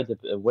bird by the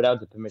without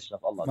the permission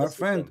of Allah. My That's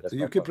the thing. friend, That's you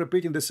my keep point.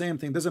 repeating the same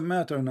thing. Doesn't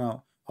matter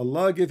now.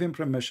 Allah gave him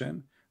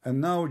permission,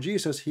 and now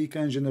Jesus, he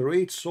can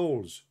generate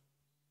souls.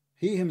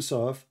 He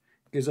himself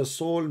is a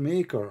soul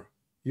maker.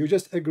 You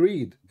just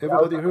agreed. Without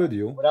Everybody heard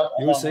you. without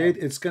You Allah said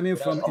knowing. it's coming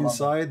Without from Allah knowing.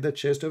 inside the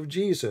chest of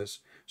Jesus.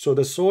 So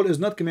the soul is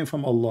not coming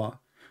from Allah.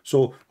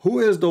 So who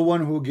is the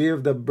one who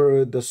gave the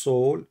bird the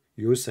soul?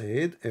 You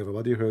said,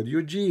 everybody heard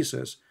you,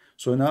 Jesus.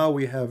 So now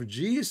we have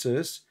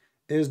Jesus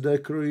is the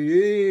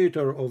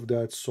creator of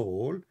that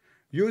soul.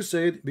 You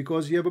said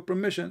because you have a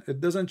permission,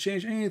 it doesn't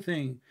change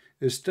anything.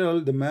 It's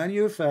still the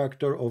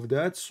manufacturer of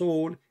that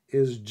soul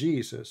is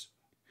Jesus.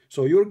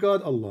 So your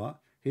God Allah,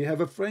 he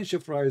have a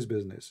friendship fries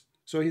business.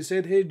 So he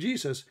said, hey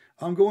Jesus,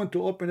 I'm going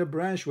to open a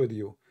branch with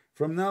you.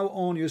 From now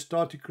on, you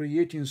start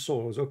creating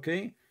souls,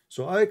 okay?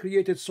 So I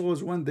created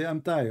souls one day,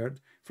 I'm tired.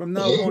 From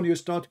now on, you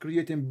start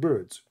creating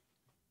birds.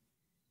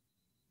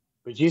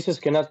 But Jesus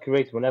cannot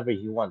create whenever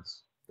he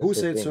wants. Who That's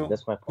the said thing. so?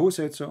 That's my Who point.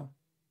 said so?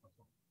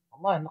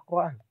 Allah in the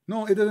Quran.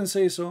 No, it doesn't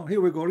say so.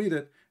 Here we go, read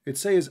it. It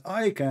says,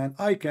 I can.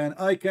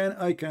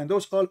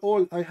 Those are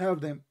all, I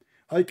have them.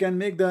 I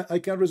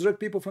can resurrect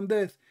people from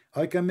death.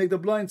 I can make the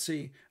blind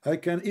see. I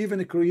can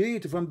even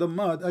create from the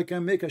mud. I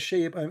can make a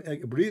shape. I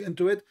breathe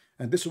into it.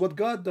 And this is what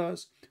God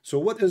does. So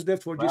what is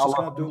left for By Jesus Allah's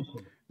cannot do?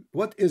 permission.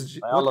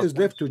 By What Allah's is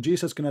left to permission.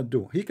 Jesus cannot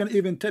do? He can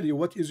even tell you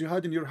what is you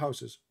hide in your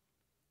houses.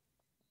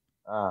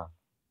 Ah.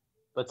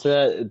 But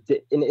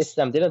in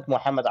Islam, didn't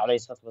Muhammad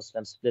alayhi salatu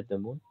wasalam split the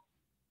moon?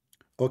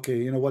 Okay,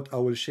 you know what? I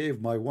will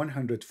shave my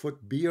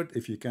 100-foot beard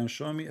if you can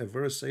show me a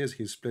verse says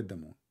he split the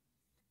moon.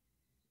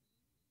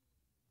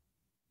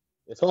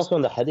 It's also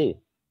in the Hadith.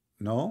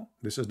 No,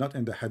 this is not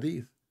in the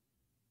hadith.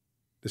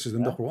 This is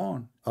in the Yeah?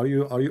 Quran. Are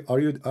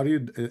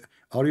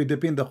you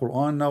dipping the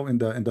Quran now in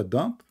the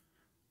dump?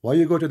 Why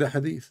you go to the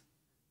hadith?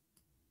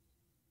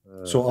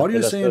 So are Okay, you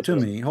let's saying go to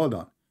to. me, hold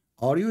on,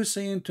 are you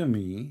saying to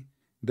me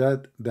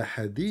that the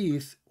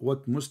hadith,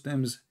 what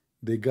Muslims,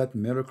 they got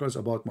miracles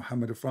about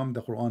Muhammad from,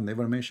 the Quran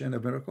never mentioned a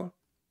miracle?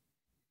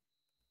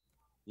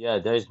 Yeah,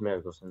 there is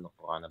miracles in the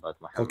Quran about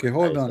Okay, Muhammad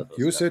hold alayhi on. salatu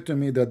You wasalam. said to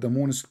me that the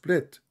moon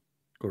split,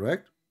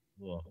 correct?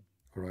 Yeah,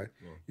 All right.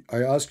 yeah.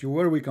 I ask you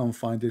where we can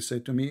find it. Say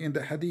to me in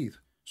the hadith.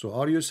 So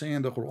are you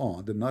saying the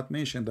Quran did not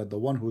mention that the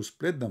one who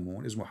split the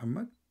moon is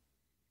Muhammad?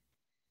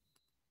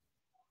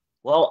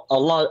 Well,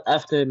 Allah,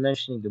 after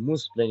mentioning the moon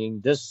splitting,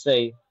 does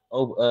say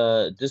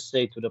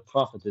to the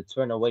Prophet to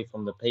turn away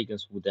from the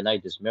pagans who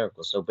denied this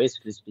miracle. So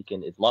basically speaking,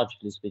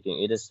 logically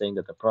speaking, it is saying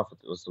that the Prophet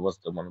was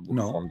the one who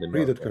No. performed the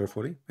Read it miracle.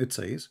 carefully. It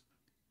says,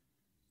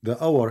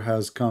 the hour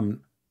has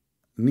come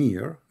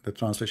near. The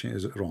translation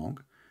is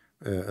wrong.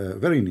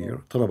 Very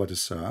near. طلبت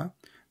الساعة.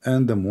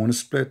 And the moon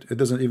split. It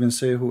doesn't even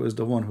say who is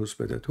the one who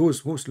split it. Who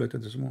split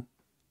this moon?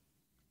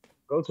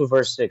 Go to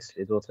verse 6,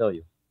 it will tell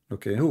you.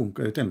 Okay, who?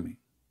 Tell me.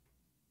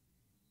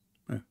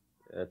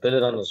 Put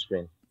it on the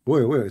screen.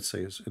 Where it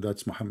says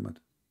that's Muhammad.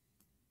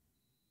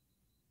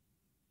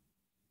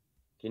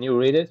 Can you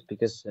read it?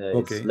 Because it's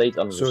Okay, late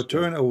on your so screen.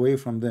 turn away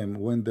from them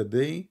when the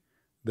day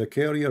the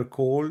carrier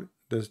called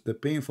the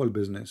painful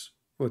business.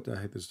 What the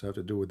heck does it have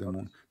to do with the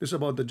moon? This is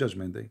about the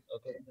judgment day.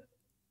 Okay.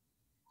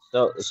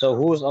 So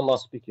who is Allah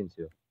speaking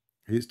to?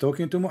 He's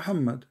talking to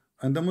Muhammad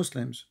and the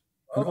Muslims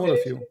and all Okay.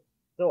 of you.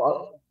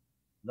 So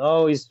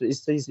no,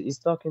 he's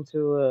talking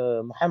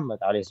to Muhammad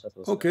alayhi salatu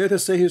wasalam. Okay, let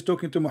us say he's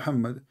talking to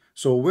Muhammad.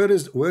 So where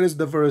is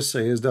the verse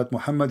says that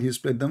Muhammad he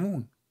split the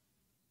moon?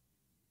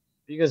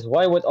 Because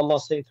why would Allah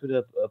say to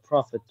the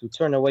Prophet to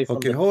turn away from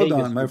Okay, the hold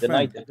pagans on, who my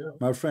denied friend. the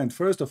My friend,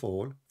 first of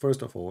all,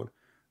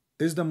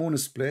 is the moon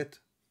split?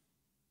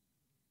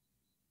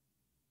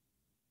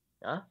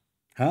 Huh?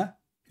 Huh?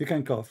 You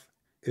can cough.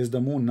 Is the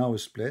moon now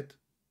split?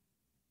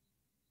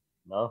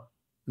 No.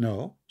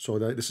 No. So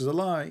this is a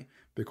lie.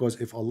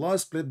 Because if Allah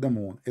split the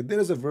moon, if there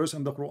is a verse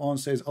in the Quran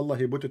says Allah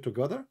he put it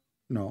together?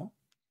 No.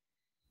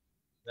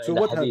 So In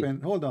the what hadith.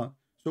 happened? Hold on.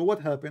 So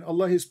what happened?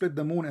 Allah he split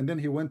the moon and then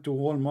he went to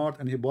Walmart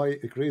and he buy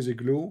a crazy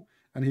glue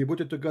and he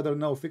put it together,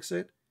 now fix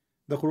it.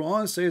 The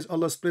Quran says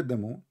Allah split the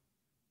moon.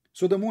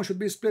 So the moon should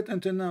be split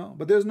until now.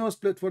 But there's no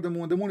split for the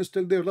moon. The moon is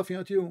still there laughing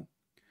at you.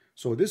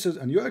 So this is,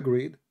 and you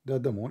agreed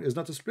that the moon is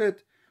not a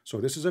split.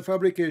 So this is a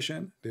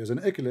fabrication. There's an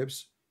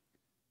eclipse.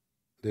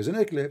 There's an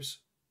eclipse.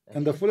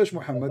 And the foolish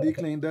Muhammad, he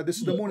claimed that this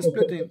is the moon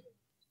splitting.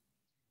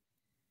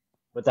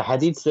 But the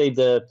hadith say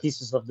the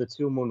pieces of the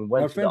two moon My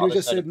went to the friend, you other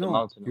just side said of the no.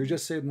 mountain. You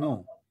just said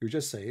no. You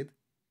just said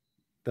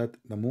that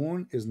the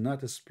moon is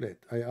not a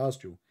split. I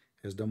asked you,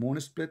 is the moon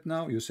split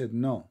now? You said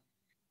no.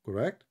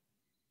 Correct?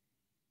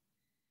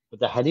 But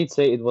the hadith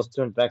say it was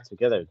turned back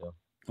together though.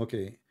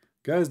 Okay.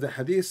 Guys, the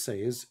hadith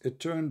says it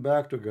turned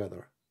back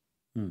together.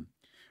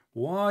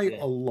 Why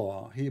Yeah.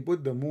 Allah, he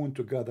put the moon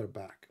together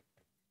back?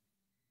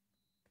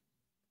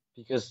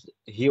 Because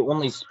he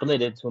only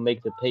split it to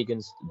make the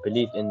pagans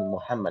believe in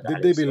Muhammad.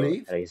 Did they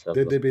believe?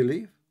 Did they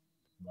believe?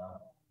 No.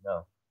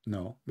 No.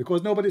 No,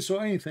 because nobody saw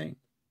anything.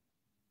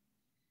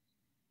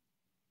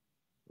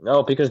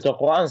 No, because the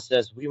Quran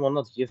says we will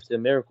not give the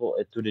miracle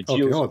to the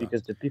Jews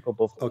because the people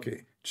before.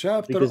 Okay,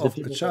 chapter of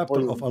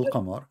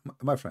Al-Qamar,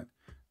 my friend.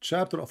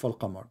 Chapter of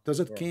Al-Qamar. Does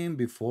it came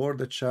before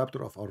the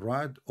chapter of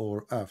Al-Ra'd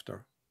or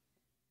after?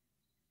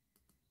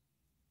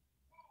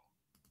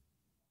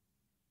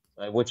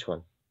 Which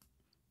one?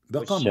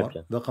 The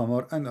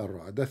Qamar and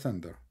Al-Ra'd, the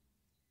thunder.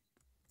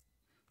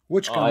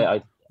 Which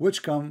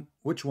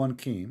one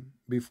came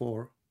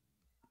before?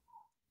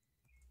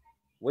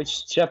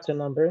 Which chapter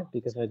number?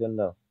 Because I don't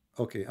know.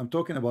 Okay, I'm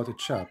talking about a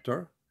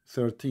chapter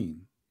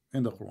 13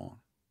 in the Quran.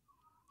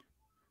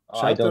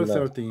 Chapter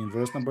 13,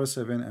 verse number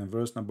 7 and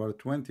verse number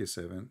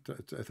 27,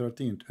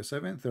 13,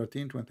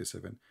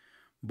 27.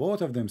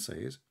 Both of them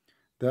says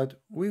that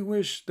we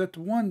wish that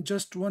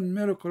just one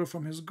miracle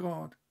from his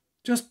God.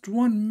 Just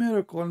one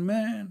miracle,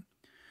 man.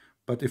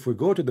 But if we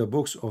go to the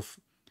books of,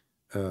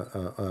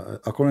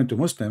 according to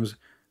Muslims,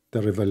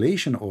 the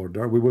revelation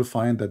order, we will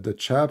find that the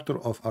chapter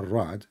of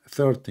Ar-Ra'd,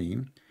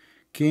 13,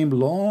 came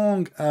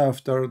long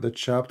after the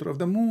chapter of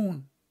the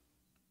moon.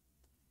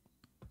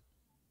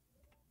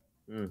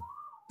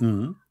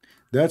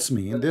 That's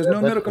mean there's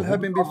no miracle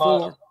happening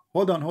before.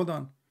 Hold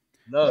on.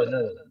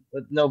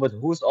 No, but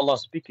who's Allah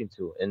speaking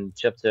to in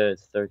chapter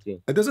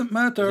 13? It doesn't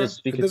matter.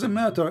 It doesn't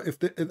matter if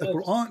the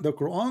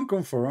Quran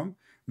confirm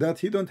that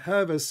he don't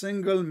have a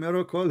single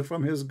miracle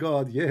from his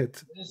God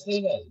yet. Where does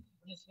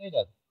it say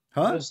that?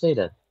 Huh? Where does it say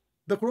that?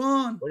 The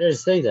Quran. Where does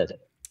it say that?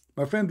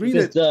 My friend, read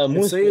it.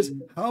 It says,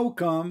 how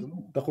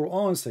come the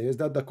Quran says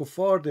that the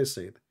kuffar, they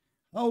said,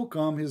 how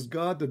come his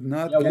God did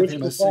not give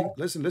him a single...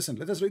 Listen,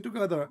 let us read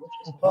together.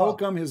 How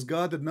come his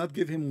God did not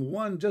give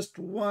him just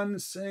one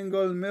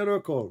single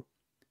miracle?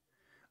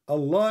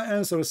 Allah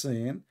answers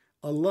saying,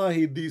 Allah,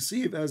 he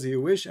deceived as he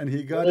wish and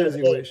he got as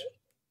he wish.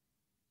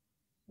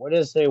 Where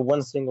does it say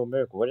one single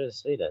miracle? Where does it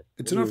say that?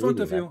 It's in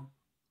front of you.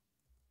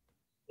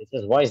 It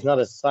says, why is not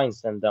a sign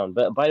sent down?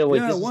 But by the way,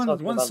 this is one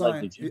talking about sign.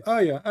 like the Jews.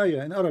 Ayah.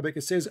 In Arabic,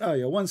 it says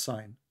ayah, one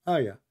sign.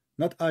 Ayah,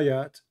 not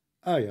ayat.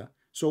 ayah.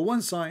 So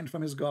one sign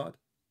from his God.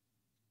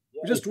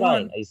 Yeah, a Just sign,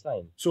 one. a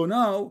sign, So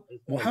now a sign.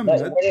 Muhammad,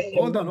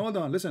 That, hold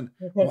on, listen.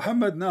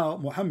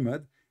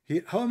 Muhammad,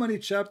 he how many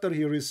chapter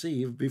he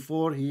received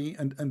before he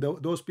and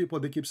those people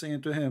they keep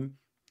saying to him,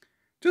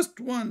 just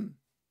one,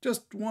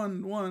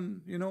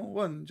 you know,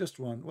 one, just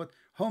one. What?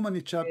 How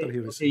many chapter he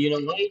okay, received? you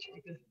know why?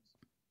 Because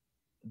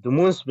the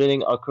moon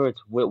splitting occurred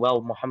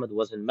while Muhammad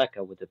was in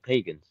Mecca with the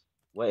pagans,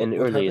 well, in What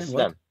early happened? What?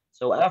 Islam.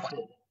 So after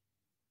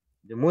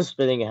the moon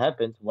splitting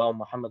happened while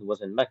Muhammad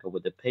was in Mecca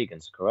with the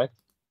pagans, correct?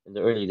 In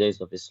the early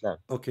days of Islam.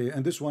 Okay,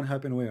 and this one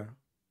happened where?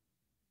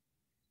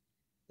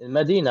 In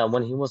Medina,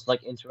 when he was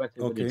like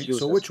interacting with the Okay, so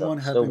Jews and which stuff. one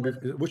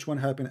happened? Which one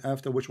happened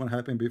after? Which one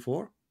happened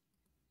before?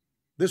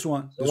 This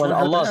one. So This when one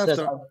happened Allah says,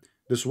 after.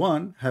 This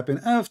one happened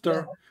yeah,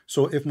 after. So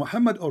if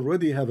Muhammad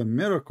already have a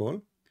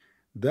miracle,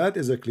 that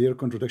is a clear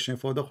contradiction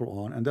for the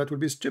Quran, and that would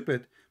be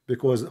stupid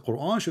because the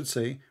Quran should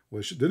say,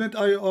 well, didn't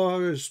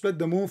I split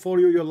the moon for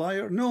you, you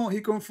liar? No,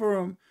 he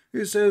confirmed.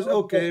 He says,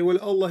 no, because okay, well,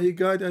 Allah, he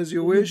guide as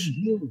you this is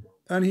the wish, Jews.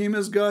 and he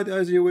misguide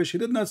as you wish. He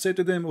did not say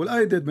to them, well, I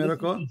did This is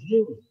miracle. the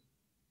Jews.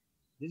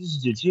 This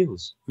is the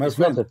Jews. My It's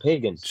not the friend,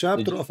 pagans.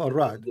 chapter of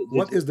Ar-Ra'd. The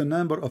What is the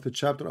number of the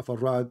chapter of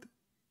Ar-Ra'd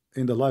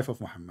in the life of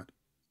Muhammad?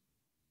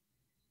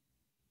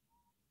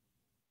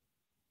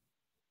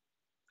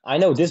 I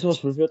know this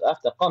was revealed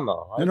after Qamar,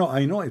 No, right? no,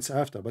 I know it's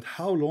after, but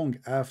how long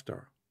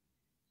after?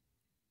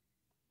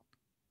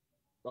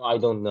 No, I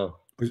don't know.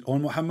 Is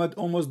on Muhammad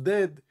almost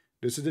dead.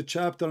 This is the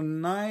chapter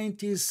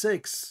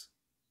 96.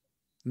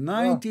 Yeah,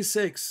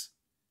 96.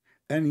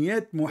 And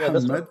yet yeah,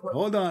 that's Muhammad, what.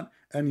 hold on,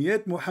 and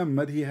yet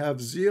Muhammad, he have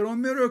zero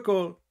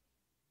miracle.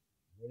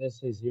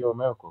 Let's say zero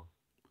miracle.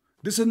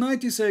 This is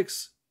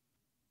 96.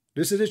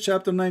 This is the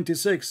chapter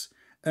 96.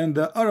 And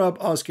the Arab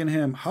asking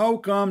him, how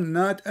come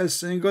not a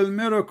single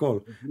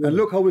miracle? And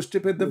look how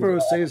stupid the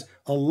verse says,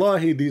 Allah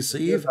he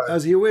deceive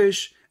as he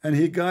wish, and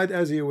he guide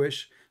as he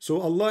wish. So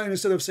Allah,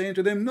 instead of saying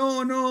to them,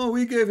 no, no,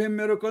 we gave him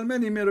miracle,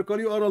 many miracle,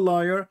 you are a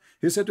liar.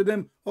 He said to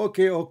them,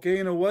 okay, okay,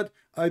 you know what?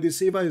 I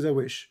deceive as I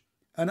wish,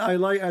 and I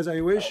lie as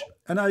I wish,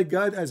 and I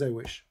guide as I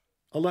wish.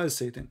 Allah is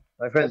Satan.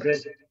 My friend,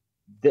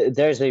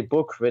 there's a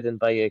book written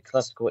by a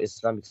classical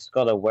Islamic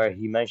scholar where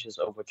he mentions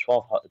over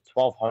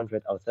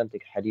 1,200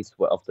 authentic hadiths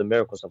of the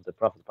miracles of the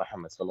Prophet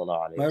Muhammad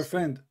sallallahu alaihi My wasallam.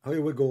 friend,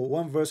 here we go.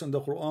 One verse in the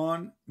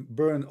Quran,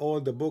 burn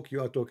all the book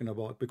you are talking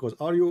about. Because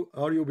are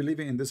you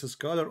believing in this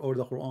scholar or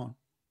the Quran?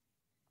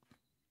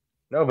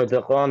 No, but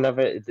the Quran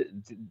never.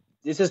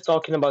 This is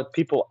talking about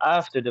people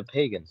after the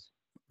pagans.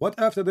 What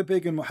after the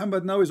pagan?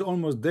 Muhammad now is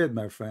almost dead,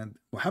 my friend.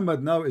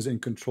 Muhammad now is in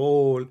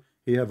control.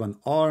 He have an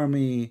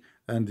army,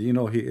 and you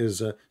know he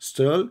is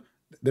still.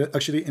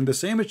 Actually, in the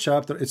same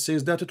chapter, it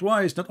says that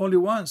twice, not only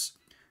once.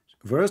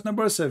 Verse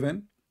number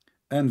 7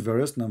 and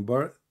verse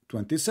number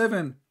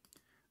 27.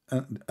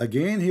 And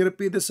again, he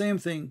repeat the same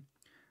thing.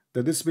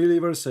 The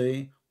disbelievers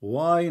say,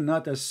 why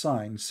not a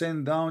sign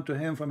sent down to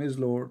him from his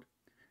Lord?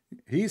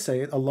 He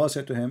said, Allah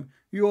said to him,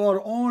 you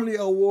are only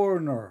a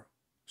warner.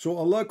 So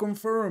Allah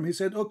confirmed. He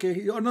said, okay,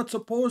 you are not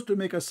supposed to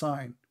make a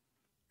sign.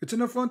 It's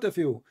in front of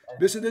you.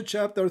 This is the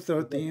chapter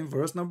 13,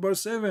 verse number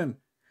 7.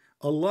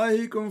 Allah,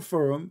 he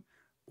confirmed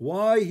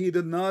why he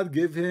did not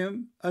give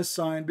him a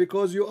sign,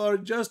 because you are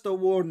just a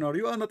warner.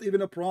 You are not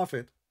even a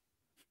prophet.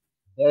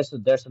 There's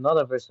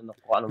another verse in the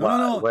Quran No, no,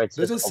 no. where it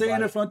Does says, it oh, say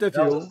in why? front of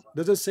No, you?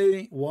 Does it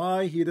say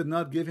why he did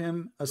not give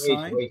him a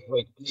sign?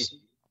 wait, please.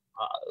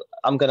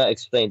 I'm gonna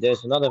explain.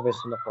 There's another verse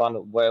in the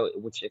Quran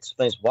which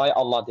explains why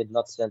Allah did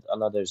not send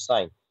another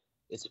sign.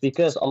 It's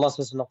because Allah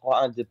says in the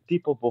Quran, the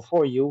people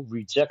before you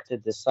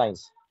rejected the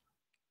signs.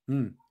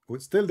 Well,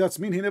 still, that's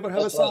mean he never have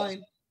a That's why.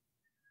 sign.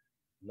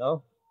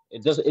 No,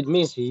 it does. It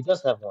means he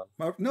does have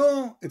one.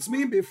 No, it's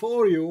mean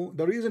before you.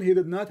 The reason he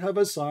did not have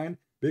a sign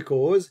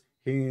because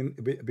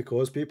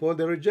because people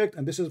they reject,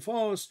 and this is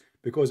false.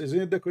 Because isn't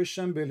it the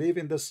Christian believe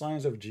in the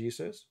signs of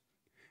Jesus?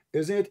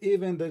 Isn't it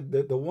even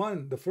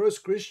the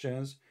first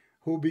Christians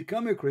who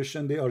become a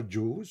Christian? They are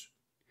Jews,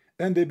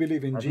 and they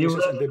believe in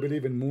Jesus, and they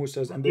believe in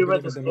Moses, and Have they you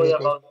read believe the in the story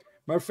miracles. about?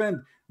 My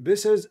friend,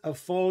 this is a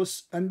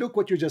false. And look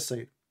what you just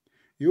said.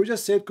 You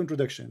just said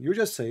contradiction. You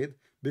just said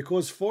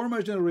because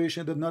former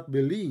generation did not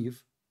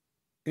believe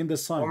in the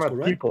signs, Former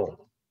correct?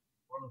 people.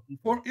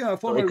 Yeah,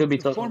 So it could be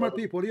talking former about.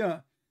 people, yeah.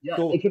 Yeah,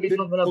 So it could be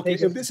talking about okay, if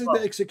pagans this as is the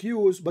well.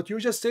 excuse, but you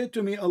just said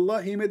to me,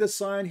 Allah, he made a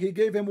sign, he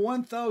gave him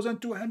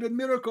 1,200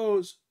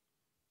 miracles.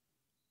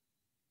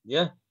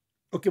 Yeah.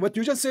 Okay, but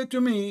you just said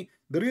to me,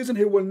 the reason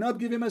he will not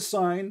give him a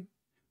sign,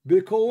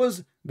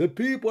 because the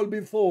people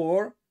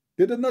before,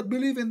 they did not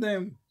believe in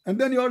them. And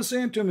then you are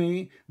saying to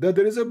me that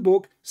there is a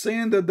book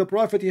saying that the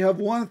prophet he have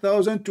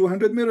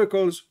 1,200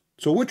 miracles.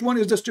 So which one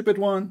is the stupid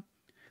one?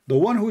 The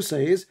one who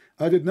says,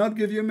 I did not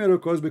give you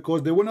miracles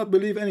because they will not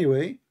believe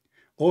anyway,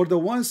 or the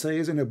one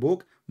says in a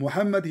book,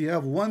 Muhammad he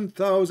have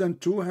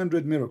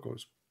 1,200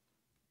 miracles.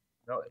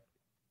 No,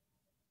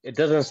 it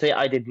doesn't say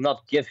I did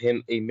not give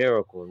him a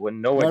miracle.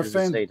 When nowhere My does it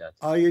say friend, that.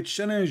 I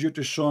challenge you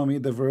to show me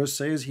the verse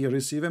says he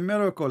received a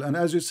miracle. And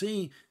as you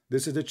see,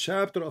 this is the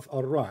chapter of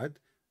Ar-Ra'd,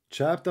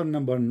 chapter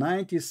number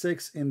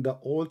 96 in the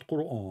Old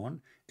Quran.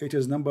 It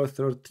is number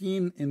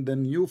 13 in the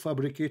new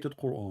fabricated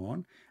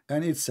Quran,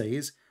 and it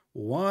says,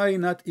 why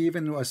not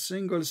even a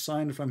single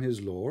sign from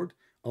his Lord?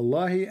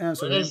 Allah, he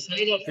answered him,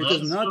 it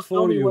is not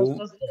for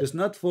you, it's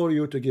not for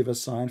you to give a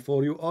sign,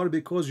 for you are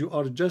because you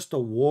are just a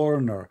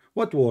warner.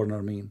 What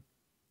warner mean?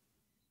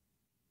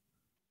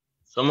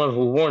 Someone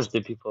who warns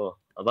the people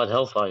about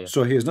hellfire.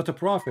 So he is not a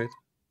prophet.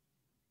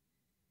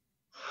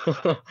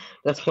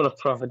 That's what a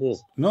prophet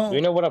is. No. Do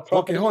you know what a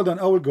prophet okay, is? hold on.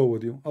 I will go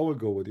with you. I will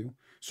go with you.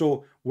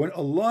 So when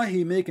Allah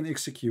he make an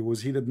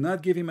excuse, he did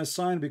not give him a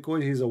sign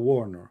because he's a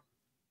warner.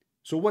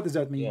 So what does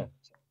that mean? Yeah.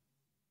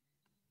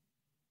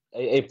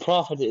 A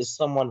prophet is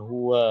someone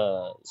who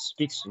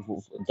speaks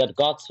that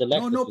God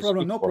selected. No to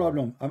problem, speak no for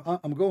problem.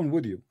 I'm going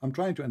with you. I'm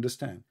trying to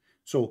understand.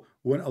 So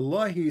when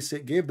Allah he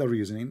gave the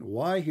reasoning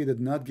why he did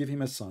not give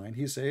him a sign,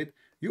 he said,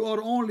 you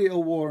are only a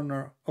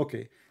warner.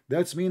 Okay,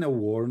 that's mean a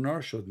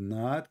warner should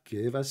not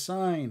give a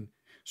sign.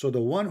 So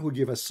the one who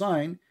give a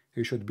sign,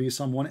 he should be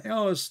someone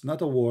else,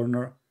 not a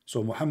warner.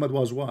 So Muhammad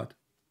was what?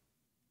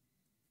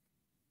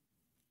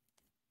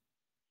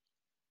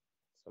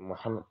 So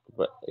Muhammad,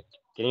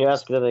 can you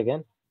ask that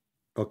again?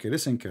 Okay,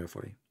 listen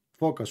carefully.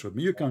 Focus with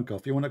me. You can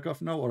cough. You want to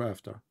cough now or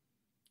after?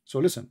 So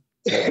listen.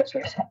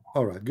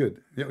 All right,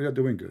 good. You're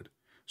doing good.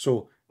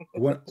 So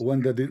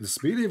when the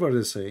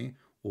disbelievers say,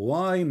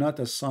 why not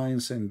a sign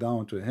sent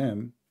down to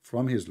him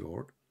from his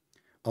Lord?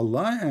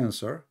 Allah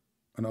answer,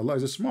 and Allah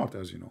is smart,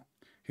 as you know.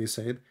 He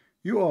said,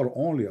 you are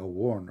only a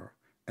warner,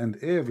 and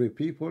every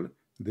people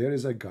there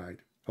is a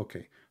guide.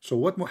 Okay, so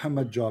what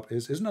Muhammad's job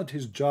is not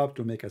his job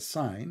to make a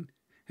sign.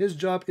 His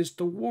job is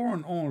to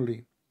warn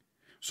only.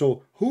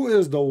 So who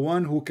is the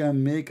one who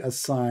can make a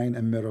sign,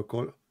 a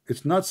miracle?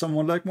 It's not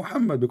someone like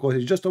Muhammad because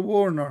he's just a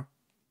warner.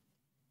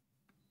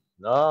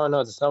 No,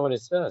 that's not what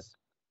it says.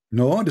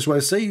 No, that's what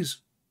it says.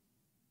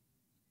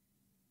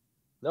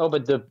 No,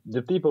 but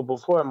the people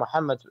before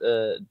Muhammad,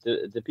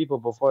 the people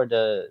before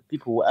the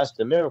people who asked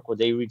the miracle,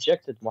 they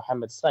rejected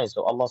Muhammad's sign.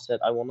 So Allah said,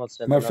 I will not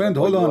send. My friend,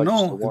 hold on.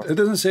 No, it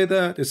doesn't say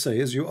that. It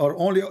says you are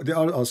only. They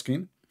are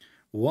asking,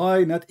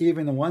 why not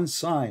even one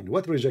sign?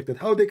 What rejected?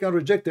 How they can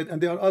reject it? And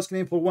they are asking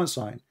him for one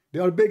sign. They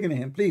are begging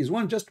him, please,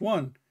 just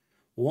one.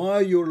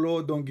 Why your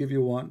Lord don't give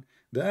you one?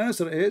 The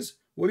answer is,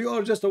 well, you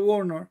are just a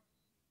warner.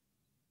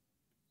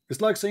 It's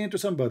like saying to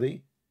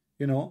somebody,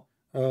 you know,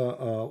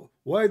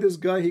 why this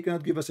guy, he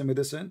cannot give us a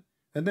medicine?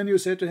 And then you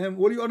say to him,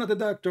 well, you are not a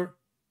doctor.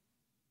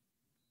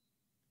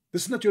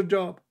 This is not your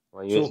job.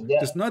 Well, so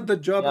it's not the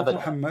job of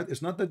Muhammad.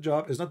 It's not the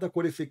job. It's not the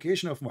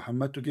qualification of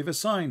Muhammad to give a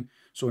sign.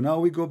 So now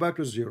we go back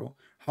to zero.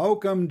 How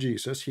come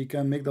Jesus, he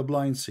can make the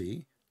blind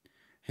see?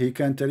 He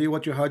can tell you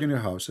what you hide in your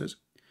houses.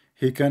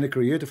 He can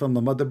create from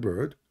the mother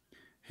bird.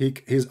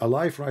 He's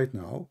alive right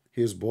now.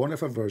 He is born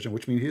of a virgin,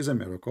 which means he is a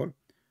miracle.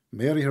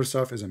 Mary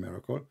herself is a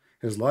miracle.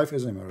 His life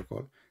is a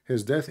miracle.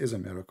 His death is a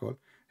miracle.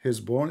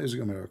 His born is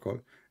a miracle.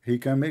 He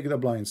can make the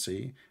blind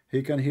see.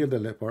 He can heal the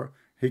leper.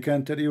 He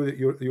can tell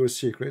you your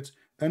secrets.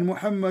 And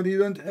Muhammad, he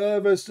don't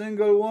have a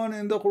single one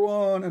in the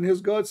Quran. And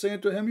his God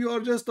saying to him, you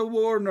are just a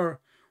warner.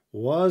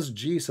 Was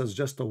Jesus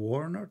just a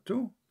warner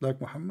too,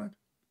 like Muhammad?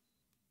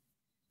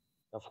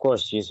 Of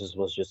course, Jesus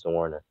was just a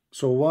warner.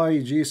 So why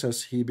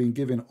Jesus, he been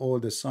given all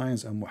the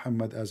signs and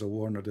Muhammad as a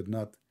warner did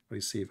not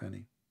receive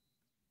any?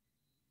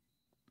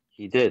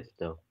 He did,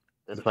 though.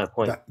 That's my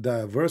point.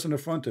 The verse in the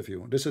front of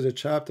you. This is a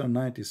chapter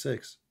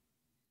 96.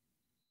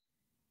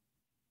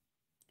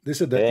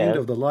 This is the end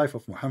of the life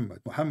of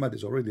Muhammad. Muhammad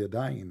is already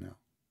dying now.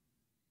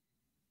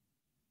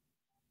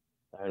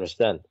 I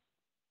understand.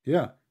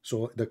 Yeah.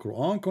 So the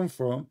Quran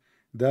confirmed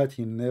that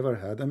he never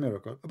had a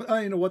miracle.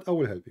 But you know what? I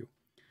will help you.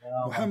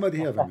 Muhammad,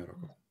 he have a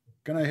miracle.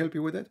 Can I help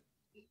you with it?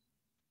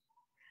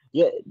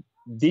 Yeah.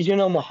 Did you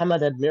know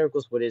Muhammad had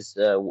miracles with his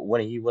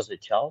when he was a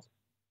child?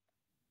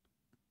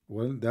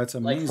 Well, that's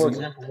amazing. Like, for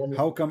example,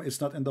 how come it's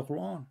not in the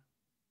Quran?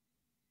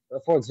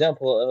 For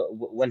example,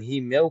 when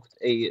he milked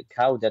a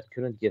cow that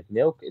couldn't give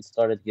milk, it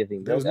started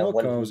giving milk. There's no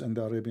cows in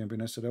the Arabian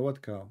Peninsula. What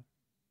cow?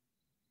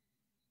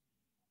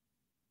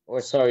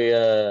 Or sorry,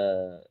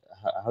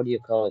 how do you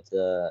call it?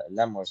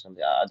 Lamb or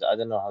something? I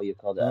don't know how you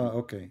call that.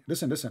 Okay.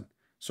 Listen.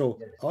 So,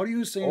 are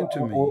you saying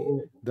to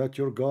me that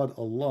your God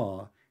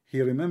Allah,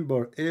 he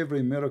remembered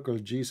every miracle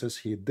Jesus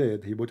he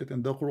did, he put it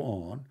in the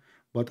Quran,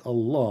 but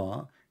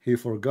Allah, he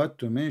forgot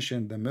to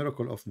mention the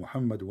miracle of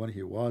Muhammad when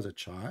he was a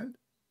child?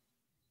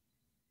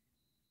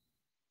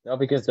 No,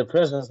 because the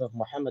presence of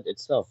Muhammad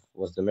itself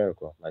was the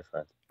miracle, my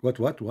friend. What?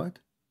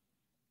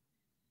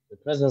 The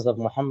presence of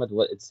Muhammad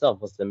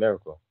itself was the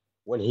miracle.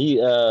 When he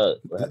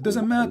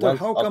doesn't matter.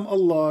 How come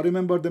Allah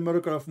remembered the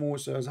miracle of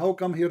Moses? How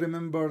come he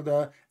remembered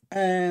the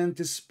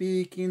ant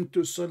speaking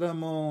to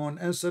Solomon,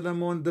 and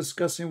Solomon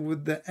discussing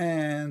with the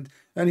ant,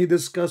 and he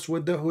discussed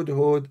with the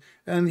hudhud,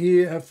 and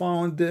he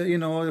found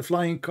the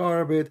flying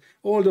carpet,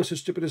 all those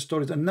stupid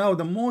stories. And now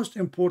the most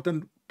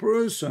important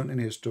person in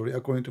history,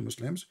 according to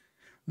Muslims,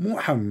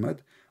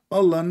 Muhammad,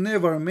 Allah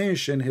never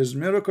mentioned his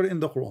miracle in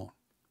the Quran.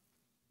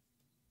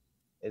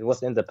 It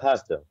was in the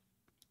past, though.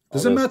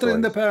 Doesn't matter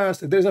in the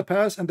past. There's a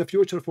past and the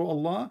future for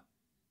Allah.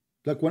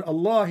 Like when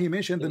Allah, He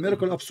mentioned the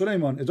miracle of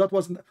Sulaiman, that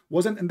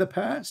wasn't in the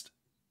past?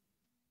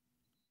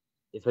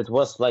 If it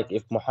was like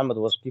if Muhammad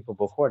was people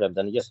before them,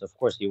 then yes, of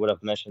course, he would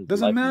have mentioned the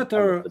Doesn't life of Muhammad.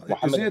 matter. But Isn't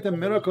Muhammad has it a never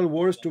miracle mentioned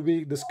worth anything. to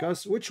be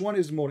discussed? Which one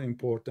is more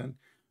important?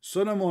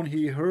 Solomon,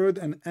 he heard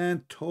an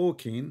ant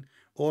talking,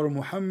 or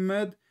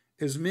Muhammad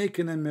is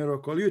making a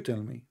miracle? You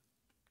tell me.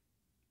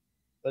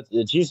 But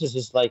Jesus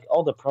is like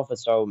all the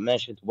prophets are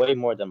mentioned way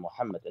more than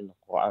Muhammad in the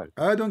Quran.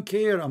 I don't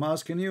care. I'm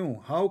asking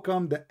you. How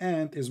come the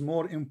ant is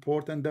more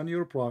important than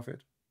your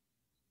prophet?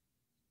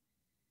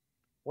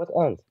 What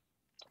end?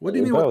 What do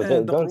you mean what Bro,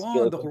 ant? The don't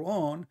Quran, get. the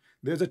Quran.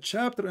 There's a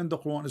chapter in the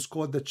Quran. It's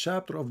called the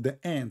chapter of the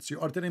ants. You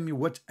are telling me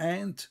what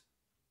ant?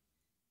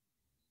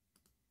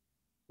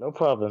 No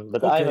problem.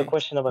 But I have a Okay.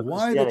 question about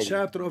Why the Christianity.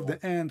 chapter of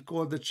the ant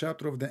called the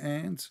chapter of the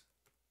ants?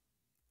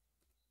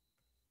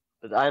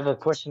 But I have a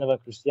question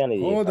about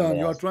Christianity, if Hold I on. may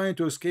You are ask. trying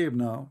to escape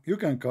now. You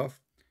can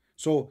cough.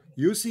 So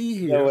you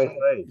see No, here,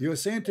 wait. you're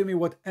saying to me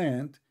what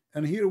ant,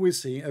 and here we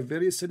see a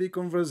very silly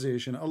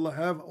conversation. Allah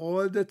have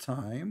all the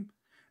time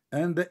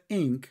and the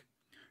ink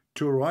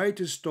to write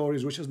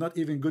stories which is not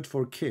even good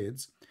for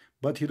kids,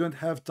 but he don't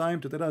have time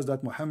to tell us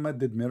that Muhammad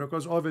did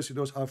miracles. Obviously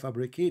those are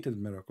fabricated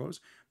miracles.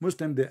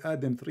 Muslim, they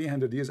add them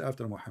 300 years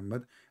after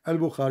Muhammad.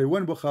 Al-Bukhari,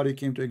 when Bukhari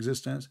came to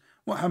existence,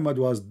 Muhammad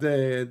was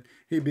dead,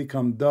 he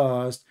became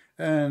dust,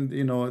 and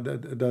you know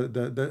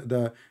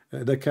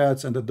the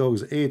cats and the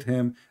dogs ate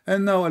him,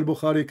 and now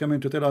Al-Bukhari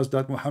coming to tell us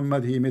that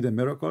Muhammad, he made a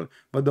miracle,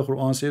 but the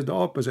Quran says the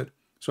opposite.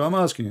 So I'm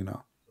asking you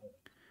now,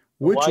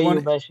 which Why you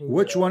one mentioned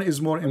which one is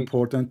more wait,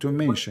 important to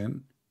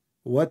mention?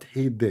 What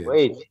he did?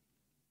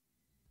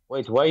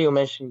 wait, why you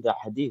mentioning the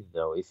hadith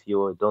though, if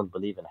you don't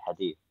believe in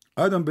hadith?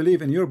 I don't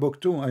believe in your book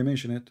too. I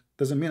mention it.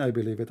 Doesn't mean I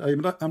believe it.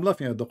 I'm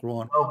laughing at the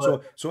Quran.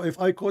 No, So if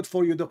I quote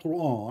for you the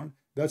Quran,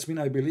 that's mean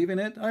I believe in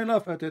it. I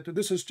laugh at it.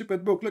 This is a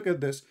stupid book. Look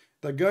at this.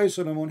 The guy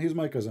Solomon, he's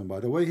my cousin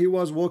by the way. He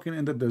was walking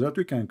in the desert.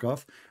 We can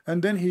cough,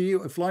 and then he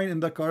flying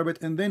in the carpet,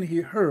 and then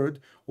he heard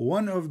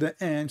one of the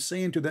ants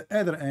saying to the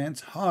other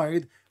ants,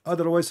 "Hide,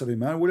 otherwise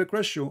Suleiman will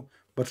crush you."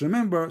 But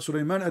remember,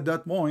 Suleiman at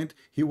that point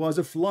he was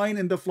flying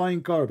in the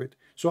flying carpet.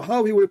 So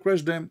how he will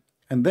crush them?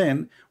 And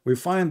then we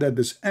find that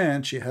this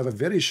ant, she have a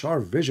very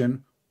sharp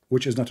vision,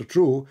 which is not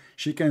true.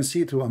 She can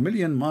see to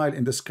 1,000,000 miles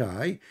in the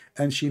sky,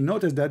 and she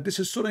noticed that this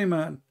is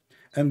Suleiman.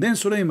 And then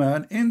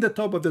Suleiman, in the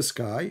top of the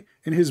sky,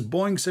 in his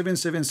Boeing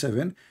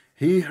 777,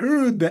 he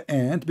heard the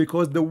ant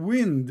because the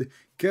wind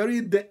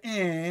carried the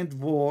ant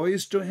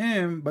voice to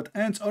him. But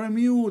ants are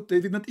mute.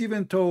 They did not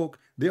even talk.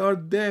 They are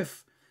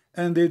deaf,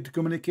 and they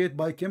communicate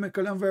by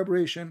chemical and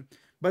vibration.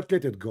 But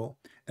let it go.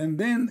 And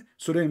then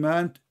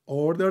Suleiman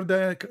ordered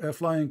the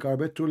flying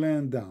carpet to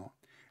land down.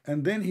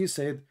 And then he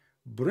said,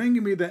 "Bring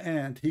me the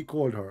ant." He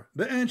called her.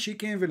 The ant, she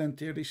came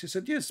voluntarily. She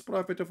said, "Yes,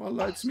 Prophet of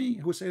Allah, it's me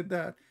who said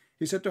that."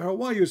 He said to her,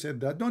 "Why you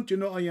said that? Don't you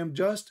know I am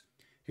just?"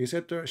 She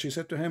said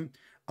to him,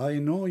 "I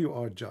know you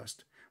are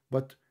just,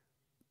 but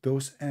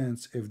those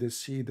ants, if they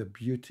see the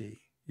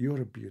beauty,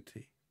 your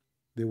beauty,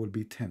 they will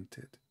be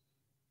tempted."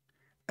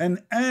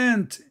 An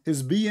ant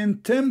is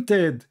being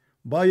tempted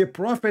by a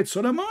prophet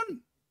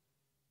Solomon?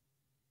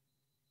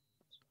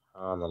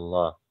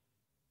 SubhanAllah.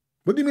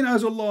 What do you mean,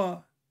 as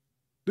Allah?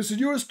 This is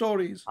your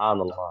stories.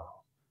 SubhanAllah.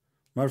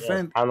 My Yeah,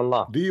 friend,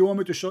 SubhanAllah. do you want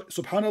me to show?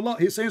 Subhanallah,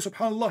 he's saying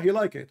Subhanallah, he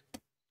like it.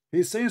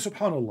 He's saying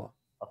Subhanallah.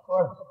 Of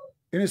course.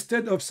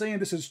 Instead of saying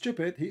this is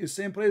stupid, he is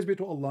saying praise be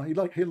to Allah. He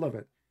love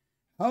it.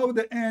 How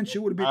the ant she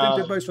will be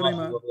tempted by SubhanAllah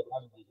Sulaiman? wa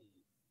bihamdihi.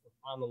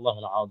 SubhanAllah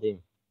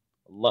al-Azim.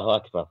 Allahu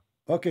Akbar.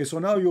 Okay, so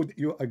now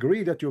you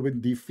agree that you've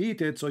been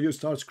defeated, so you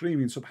start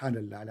screaming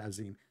Subhanallah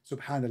al-Azim,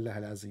 Subhanallah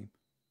al-Azim.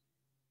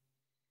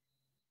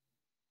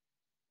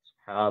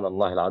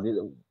 SubhanAllah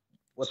al-Azim.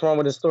 What's wrong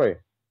with the story?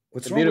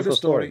 What's It's a wrong with the beautiful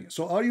story?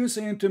 So are you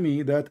saying to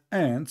me that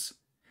ants,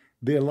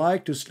 they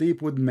like to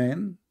sleep with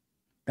men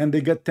and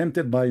they get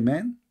tempted by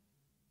men?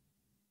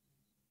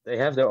 They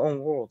have their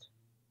own world.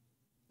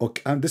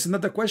 Okay, and this is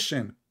not a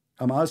question.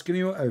 I'm asking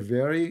you a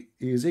very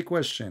easy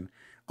question.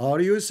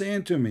 Are you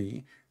saying to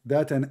me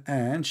that an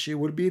ant, she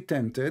will be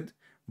tempted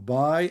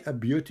by a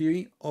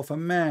beauty of a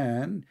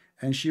man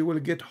and she will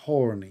get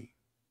horny?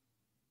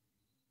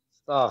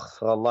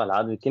 Astaghfirullah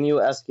al-Azim. Can you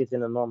ask it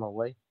in a normal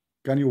way?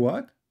 Can you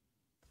what?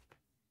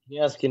 Can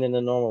you ask it in a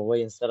normal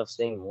way instead of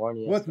saying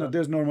horny and What? No, stuff?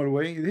 there's normal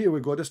way. Here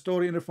we go. The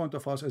story in front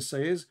of us, it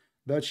says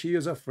that she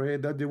is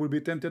afraid that they will be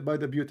tempted by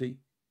the beauty.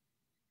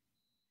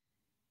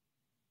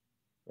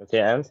 Okay,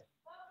 and?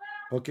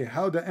 Okay,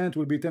 how the ant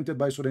will be tempted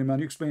by Suleiman?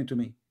 You explain to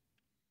me.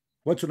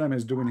 What Suleiman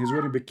is doing? He's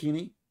wearing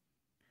bikini.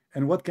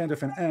 And what kind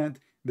of an ant?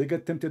 They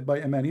get tempted by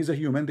a man. He's a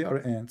human. They are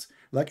ants.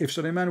 Like if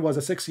Suleiman was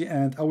a sexy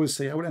ant, I will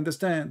say, I will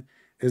understand.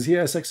 Is he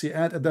a sexy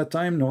ant at that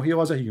time? No, he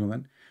was a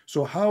human.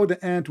 So how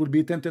the ant will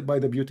be tempted by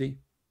the beauty?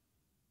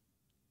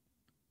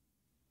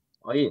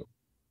 Are you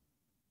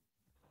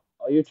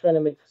trying to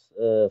make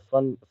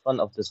fun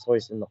of the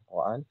stories in the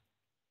Quran?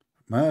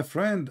 My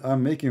friend,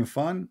 I'm making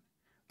fun.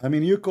 I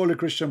mean, you call a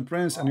Christian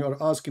prince and you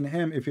are asking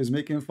him if he's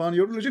making fun.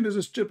 Your religion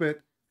is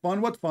stupid.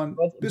 Fun? What fun?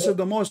 This is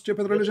the most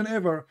stupid religion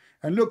ever.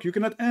 And look, you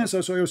cannot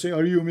answer, so you say,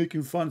 are you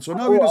making fun? So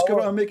now you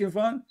discover I'm making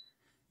fun?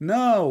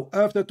 Now,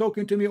 after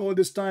talking to me all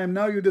this time,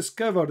 now you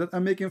discover that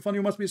I'm making fun.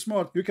 You must be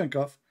smart. You can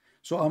cough.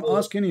 So I'm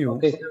asking you,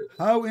 Okay, sir.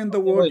 how in the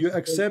Okay, world wait. you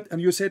accept, and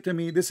you say to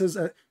me, this is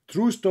a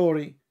true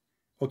story.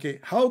 Okay,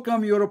 how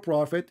come you're a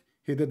prophet?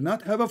 He did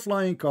not have a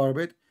flying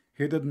carpet.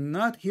 He did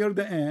not hear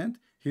the ant.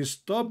 He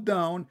stopped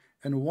down.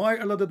 And why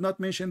Allah did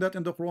not mention that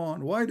in the Quran?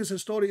 Why this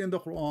is story in the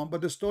Quran,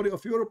 but the story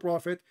of your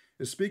prophet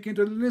is speaking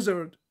to the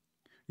lizard?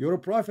 Your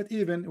prophet,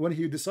 even when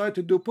he decided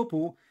to do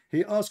poo-poo,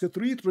 he asked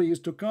 3 trees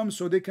to come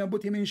so they can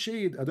put him in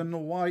shade. I don't know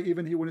why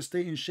even he will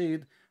stay in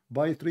shade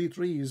by 3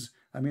 trees.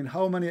 I mean,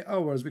 how many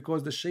hours?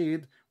 Because the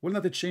shade will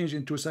not change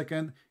in 2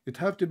 seconds. It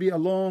have to be a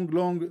long,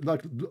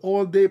 like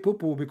all day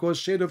poo-poo, because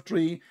shade of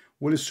tree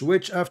will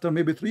switch after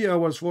maybe 3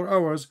 hours, 4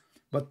 hours.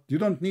 But you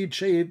don't need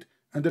shade,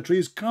 and the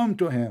trees come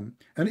to him.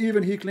 And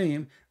even he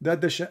claimed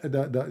that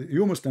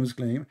you Muslims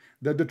claim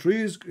that the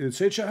trees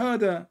say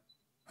shahada.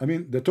 I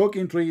mean, the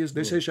talking trees,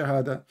 they say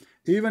shahada.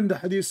 Even the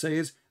hadith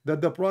says that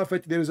the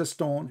prophet, there is a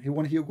stone.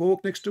 When he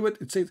walk next to it,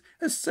 it says,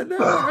 Assalamu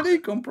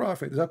alaikum,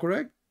 prophet. Is that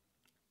correct?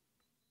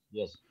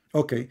 Yes.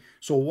 Okay.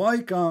 So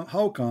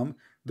how come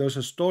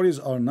those stories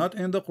are not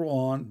in the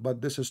Quran,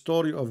 but this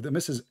story of the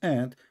Mrs.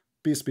 Ant,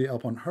 peace be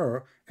upon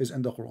her, is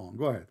in the Quran?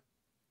 Go ahead.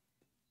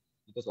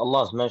 Because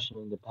Allah is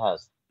mentioning the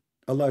past.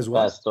 Allah is Past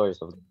what? stories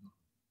of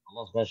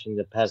Allah's mentioning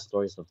the past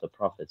stories of the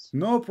prophets.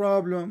 No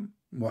problem.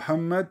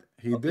 Muhammad,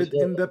 he Okay, did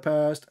so in the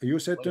past. You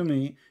said to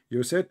wait.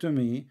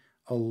 me,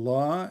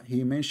 Allah,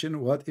 he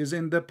mentioned what is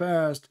in the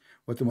past.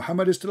 But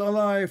Muhammad is still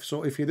alive.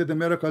 So if he did a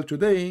miracle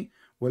today,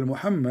 well,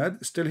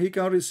 Muhammad, still he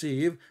can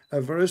receive a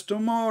verse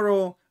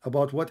tomorrow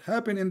about what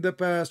happened in the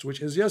past,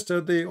 which is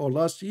yesterday or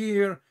last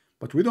year.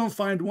 But we don't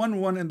find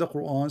one in the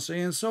Quran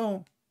saying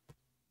so.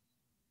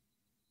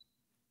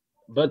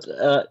 But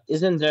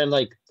isn't there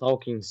like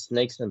talking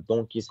snakes and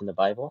donkeys in the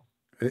Bible?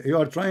 You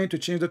are trying to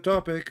change the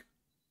topic.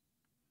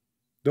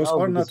 Those No,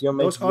 are because not you're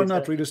those making are you're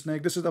not saying, really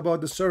snake. This is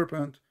about the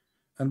serpent.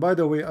 And by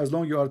the way, as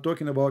long you are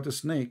talking about a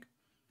snake,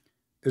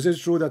 is it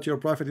true that your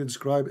prophet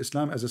described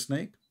Islam as a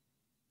snake?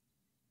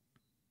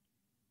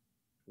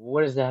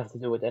 what does that have to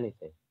do with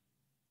anything?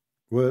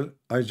 Well,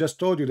 I just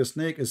told you the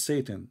snake is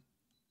Satan.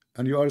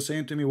 And you are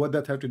saying to me, what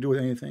that have to do with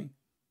anything?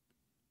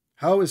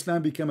 How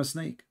Islam became a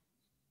snake?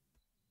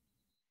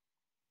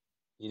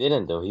 He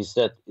didn't though. He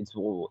said it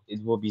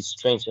will be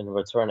strange and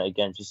return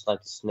again, just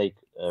like the snake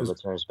Is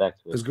returns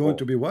back to is its going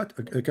to hole. be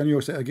what? Can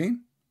you say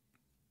again?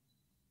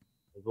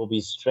 It will be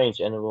strange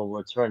and it will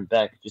return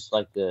back, just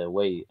like the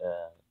way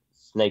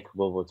snake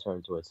will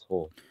return to its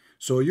hole.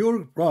 So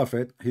your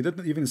prophet, he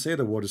didn't even say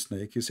the word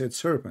snake, he said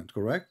serpent,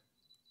 correct?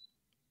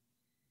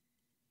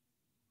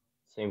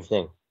 Same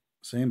thing.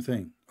 Same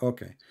thing.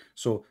 Okay.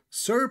 So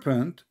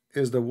serpent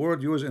is the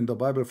word used in the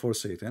Bible for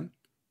Satan.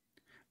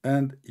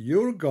 And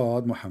your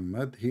God,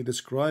 Muhammad, he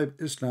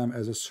described Islam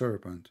as a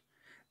serpent.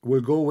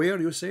 Will go where,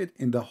 you said?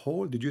 In the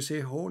hole? Did you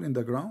say hole in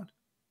the ground?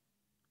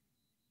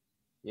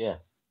 Yeah.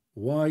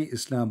 Why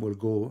Islam will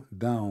go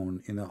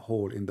down in a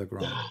hole in the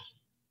ground?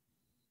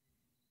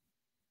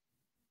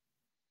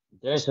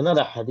 There's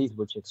another hadith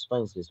which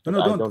explains this, No, but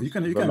no, I don't. don't You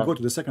can go remember.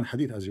 to the second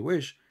hadith as you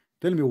wish.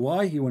 Tell me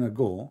why he wanna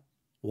go,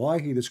 why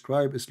he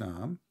described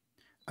Islam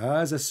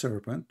as a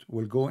serpent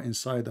will go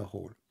inside a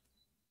hole.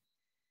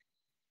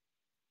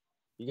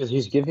 Because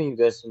he's giving you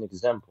guys an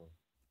example.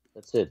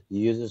 That's it. He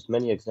uses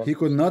many He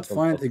could examples, not different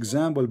find types of.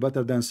 example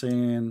better than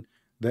saying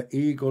the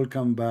eagle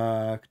come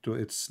back to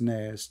its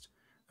nest.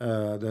 You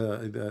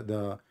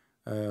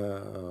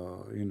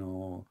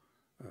know,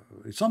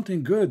 it's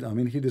something good. I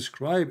mean, he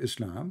described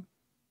Islam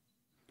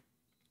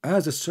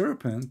as a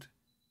serpent,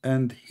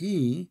 and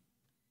he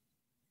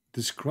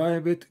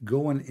described it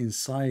going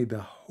inside the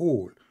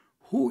hole.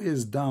 Who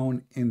is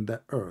down in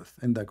the earth,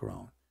 in the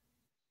ground?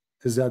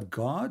 Is that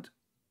God,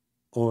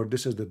 or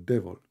this is the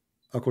devil,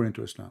 according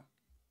to Islam?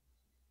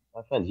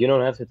 My friend, you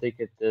don't have to take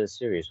it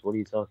serious. What are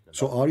you talking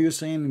So about? are you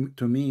saying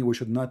to me we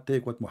should not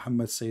take what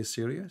Muhammad says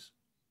serious?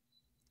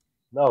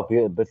 No,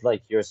 but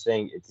like you're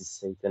saying it is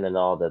Satan and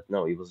all that.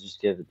 No, he was just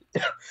giving.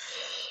 Yeah,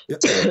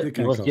 you He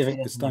can was cough. giving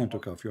it It's an time to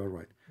example. cough. You're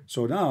right.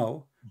 So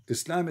now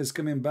Islam is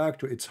coming back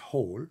to its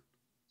whole,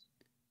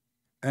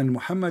 and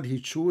Muhammad he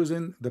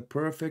chosen the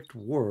perfect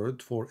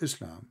word for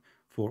Islam.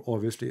 For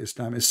obviously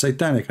Islam is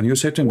satanic, and you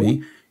say to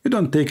me you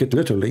don't take it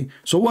literally.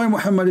 So why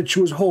Muhammad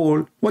choose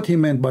whole? What he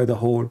meant by the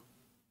whole?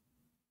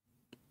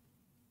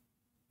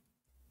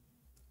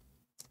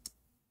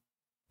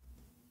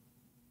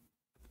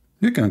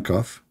 You can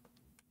cough.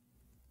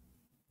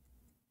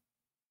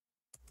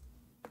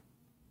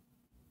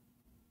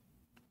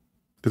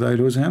 Did I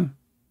lose him?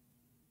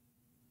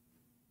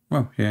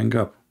 Well, he hung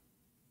up.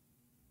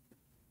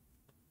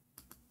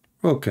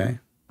 Okay.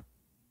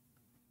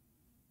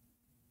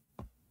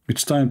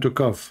 It's time to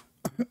cough.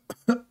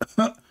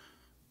 I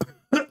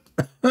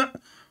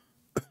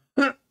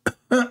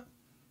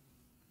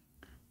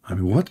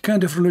mean, what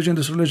kind of religion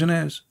this religion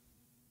is?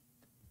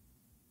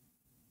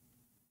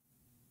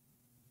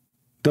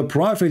 The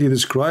prophet, he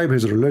described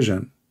his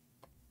religion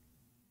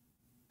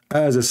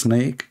as a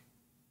snake.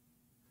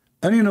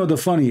 And you know, the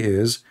funny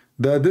is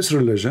that this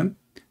religion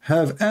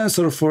have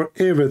answer for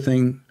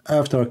everything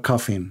after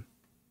coughing.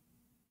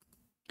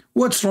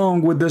 What's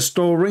wrong with the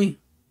story?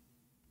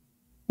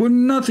 Well,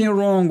 nothing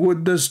wrong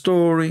with the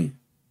story.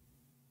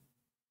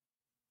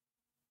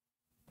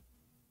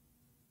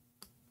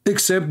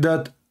 Except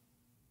that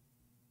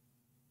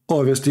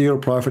obviously your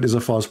prophet is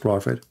a false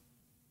prophet.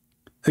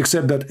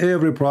 Except that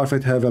every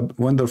prophet have a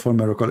wonderful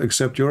miracle,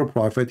 except your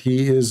prophet,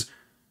 he is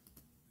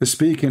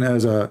speaking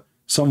as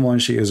someone,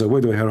 she is a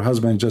widow, her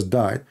husband just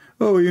died.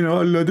 Oh, you know,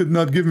 Allah did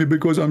not give me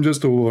because I'm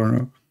just a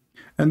warner.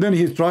 And then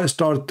he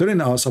start telling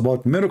us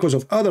about miracles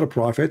of other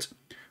prophets,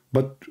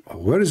 but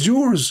where is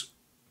yours?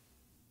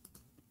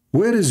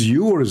 Where is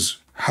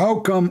yours? How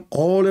come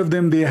all of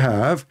them they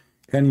have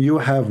and you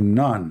have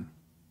none?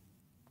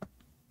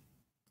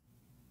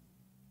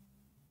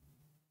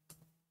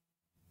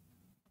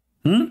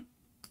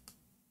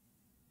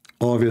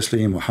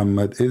 Obviously,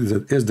 Muhammad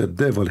is the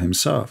devil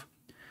himself,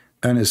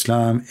 and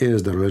Islam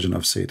is the religion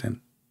of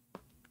Satan.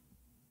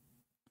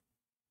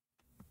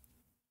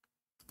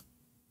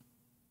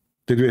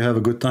 Did we have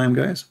a good time,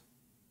 guys?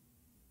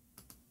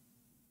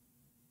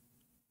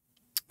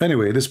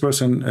 Anyway, this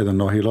person, I don't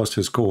know, he lost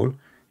his call.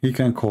 He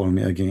can call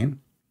me again.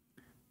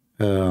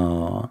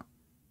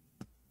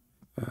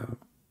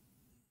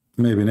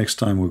 Maybe next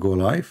time we go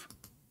live.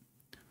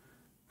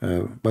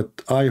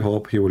 But I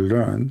hope he will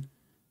learn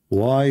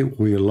why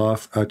we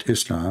laugh at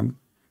Islam.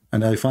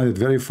 And I find it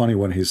very funny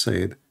when he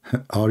said,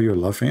 are you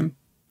laughing?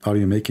 Are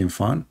you making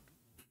fun?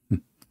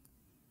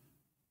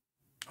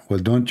 Well,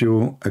 don't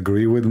you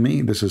agree with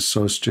me? This is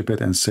so stupid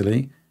and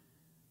silly.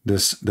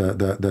 This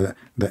the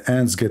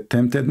ants get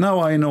tempted. Now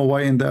I know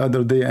why in the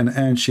other day an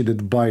ant, she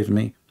did bite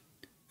me.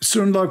 It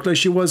soon looked like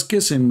she was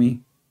kissing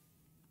me.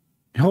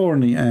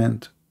 Horny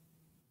ant.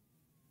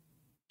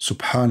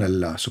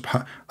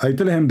 Subhanallah. I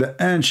tell him the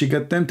ant, she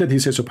got tempted. He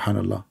says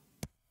Subhanallah.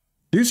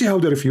 Do you see how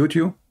they refute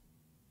you?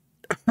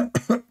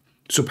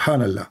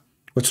 Subhanallah.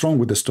 What's wrong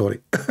with the story?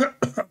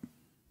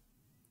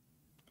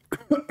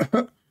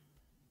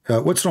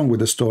 What's wrong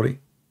with the story?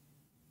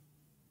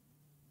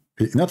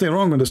 Nothing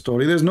wrong with the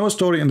story. There's no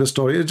story in the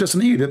story. It's just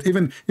an idiot.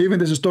 Even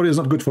this story is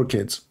not good for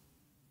kids.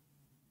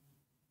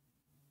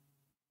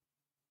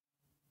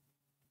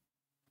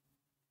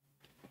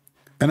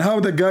 And how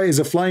the guy is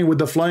flying with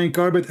the flying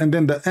carpet, and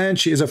then the ant,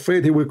 she is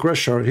afraid he will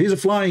crush her. He's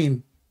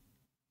flying.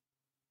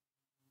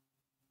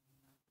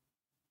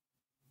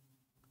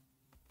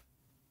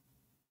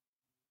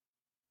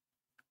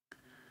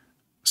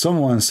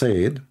 Someone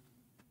said,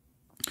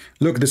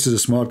 look, this is a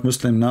smart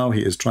Muslim now.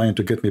 He is trying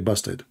to get me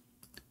busted.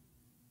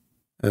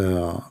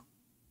 Where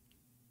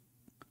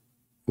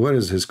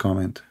is his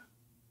comment?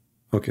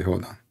 Okay,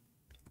 hold on.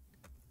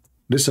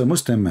 This is a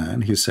Muslim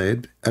man. He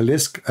said,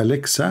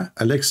 Alexa.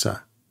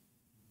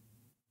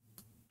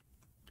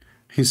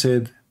 He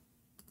said,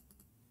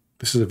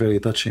 this is a very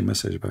touchy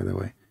message, by the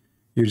way.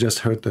 You just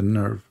hurt the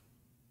nerve.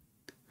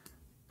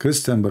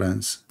 Christian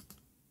Brands,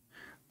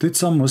 did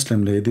some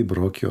Muslim lady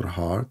broke your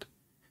heart?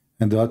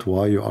 And that's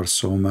why you are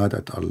so mad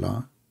at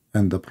Allah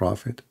and the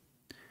Prophet?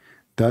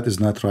 That is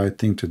not the right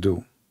thing to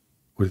do.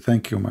 Well,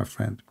 thank you, my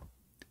friend.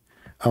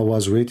 I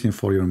was waiting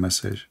for your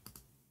message.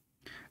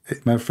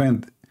 My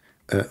friend,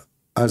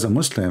 as a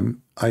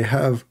Muslim, I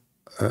have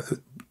a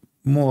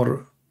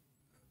more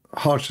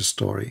harsh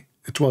story.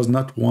 It was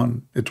not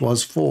one, it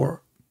was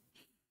 4.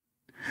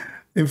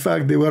 In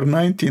fact, they were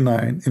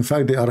 99. In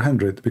fact, they are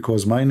 100,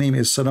 because my name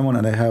is Solomon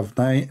and I have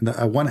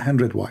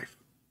 100 wife.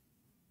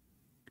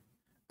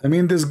 I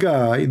mean, this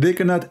guy, they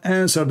cannot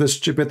answer the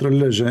stupid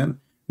religion.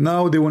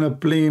 Now they want to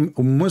blame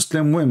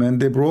Muslim women.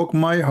 They broke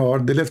my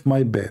heart. They left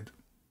my bed.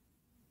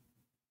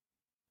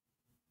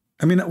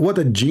 I mean, what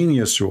a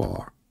genius you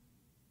are.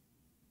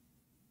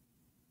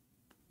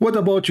 What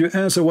about you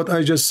answer what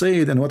I just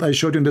said and what I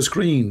showed you on the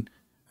screen?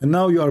 And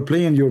now you are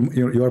playing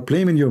you are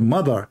blaming your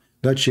mother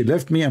that she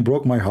left me and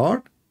broke my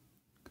heart?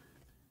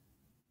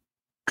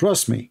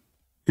 Trust me,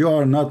 you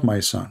are not my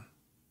son.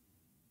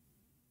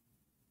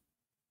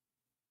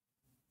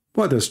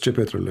 What a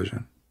stupid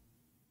religion.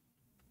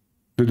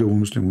 Did the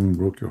Muslim woman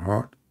broke your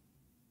heart?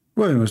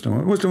 Well,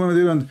 Muslim women,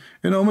 they don't,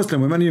 you know,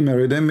 Muslim women, you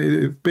marry them,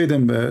 you pay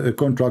them a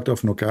contract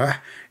of nikah,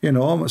 you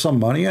know, some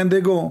money, and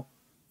they go.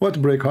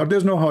 What break heart?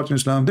 There's no heart in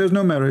Islam. There's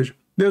no marriage.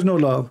 There's no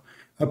love.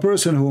 A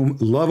person who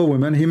love a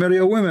woman, he marry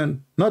a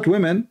woman, not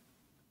women.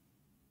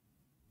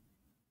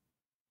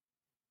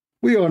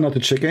 We are not the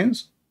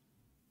chickens.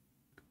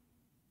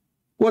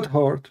 What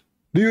heart?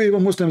 Do you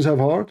even Muslims have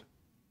heart?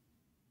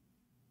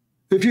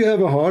 If you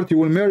have a heart, you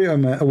will marry a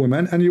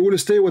woman and you will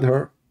stay with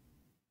her.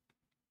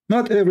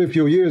 Not every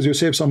few years you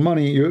save some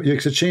money, you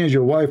exchange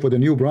your wife with a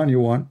new brand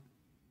new one.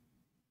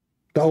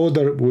 The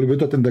older will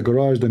put it in the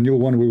garage, the new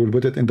one we will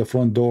put it in the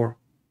front door.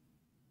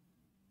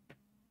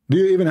 Do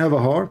you even have a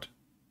heart?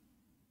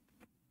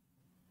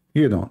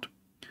 You don't.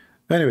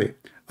 Anyway,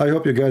 I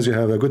hope you guys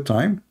have a good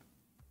time.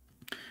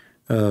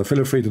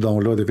 Feel free to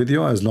download the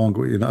video as long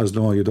you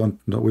don't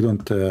we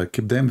don't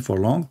keep them for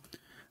long.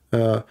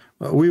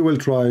 We will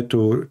try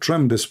to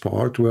trim this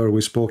part where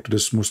we spoke to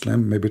this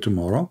Muslim maybe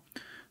tomorrow.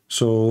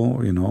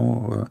 So, you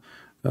know,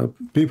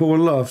 people will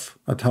laugh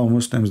at how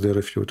Muslims they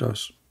refute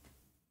us.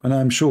 And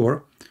I'm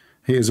sure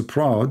he is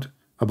proud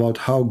about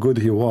how good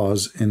he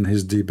was in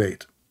his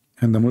debate.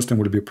 And the Muslim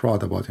will be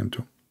proud about him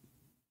too.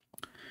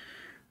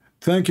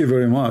 Thank you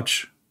very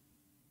much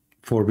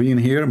for being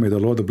here. May the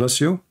Lord bless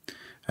you.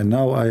 And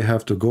now I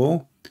have to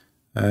go,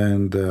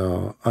 and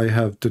I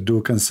have to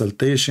do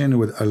consultation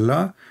with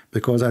Allah,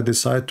 because I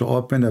decide to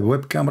open a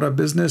web camera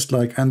business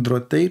like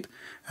Andrew Tate,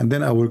 and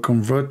then I will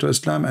convert to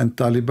Islam, and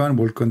Taliban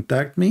will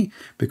contact me,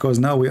 because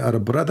now we are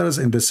brothers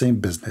in the same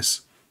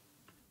business,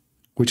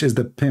 which is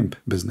the pimp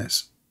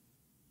business.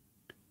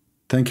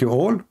 Thank you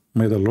all.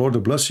 May the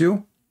Lord bless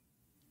you.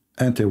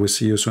 Until we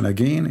see you soon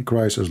again,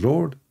 Christ is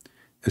Lord.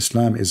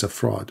 Islam is a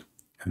fraud,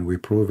 and we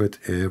prove it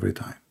every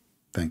time.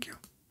 Thank you.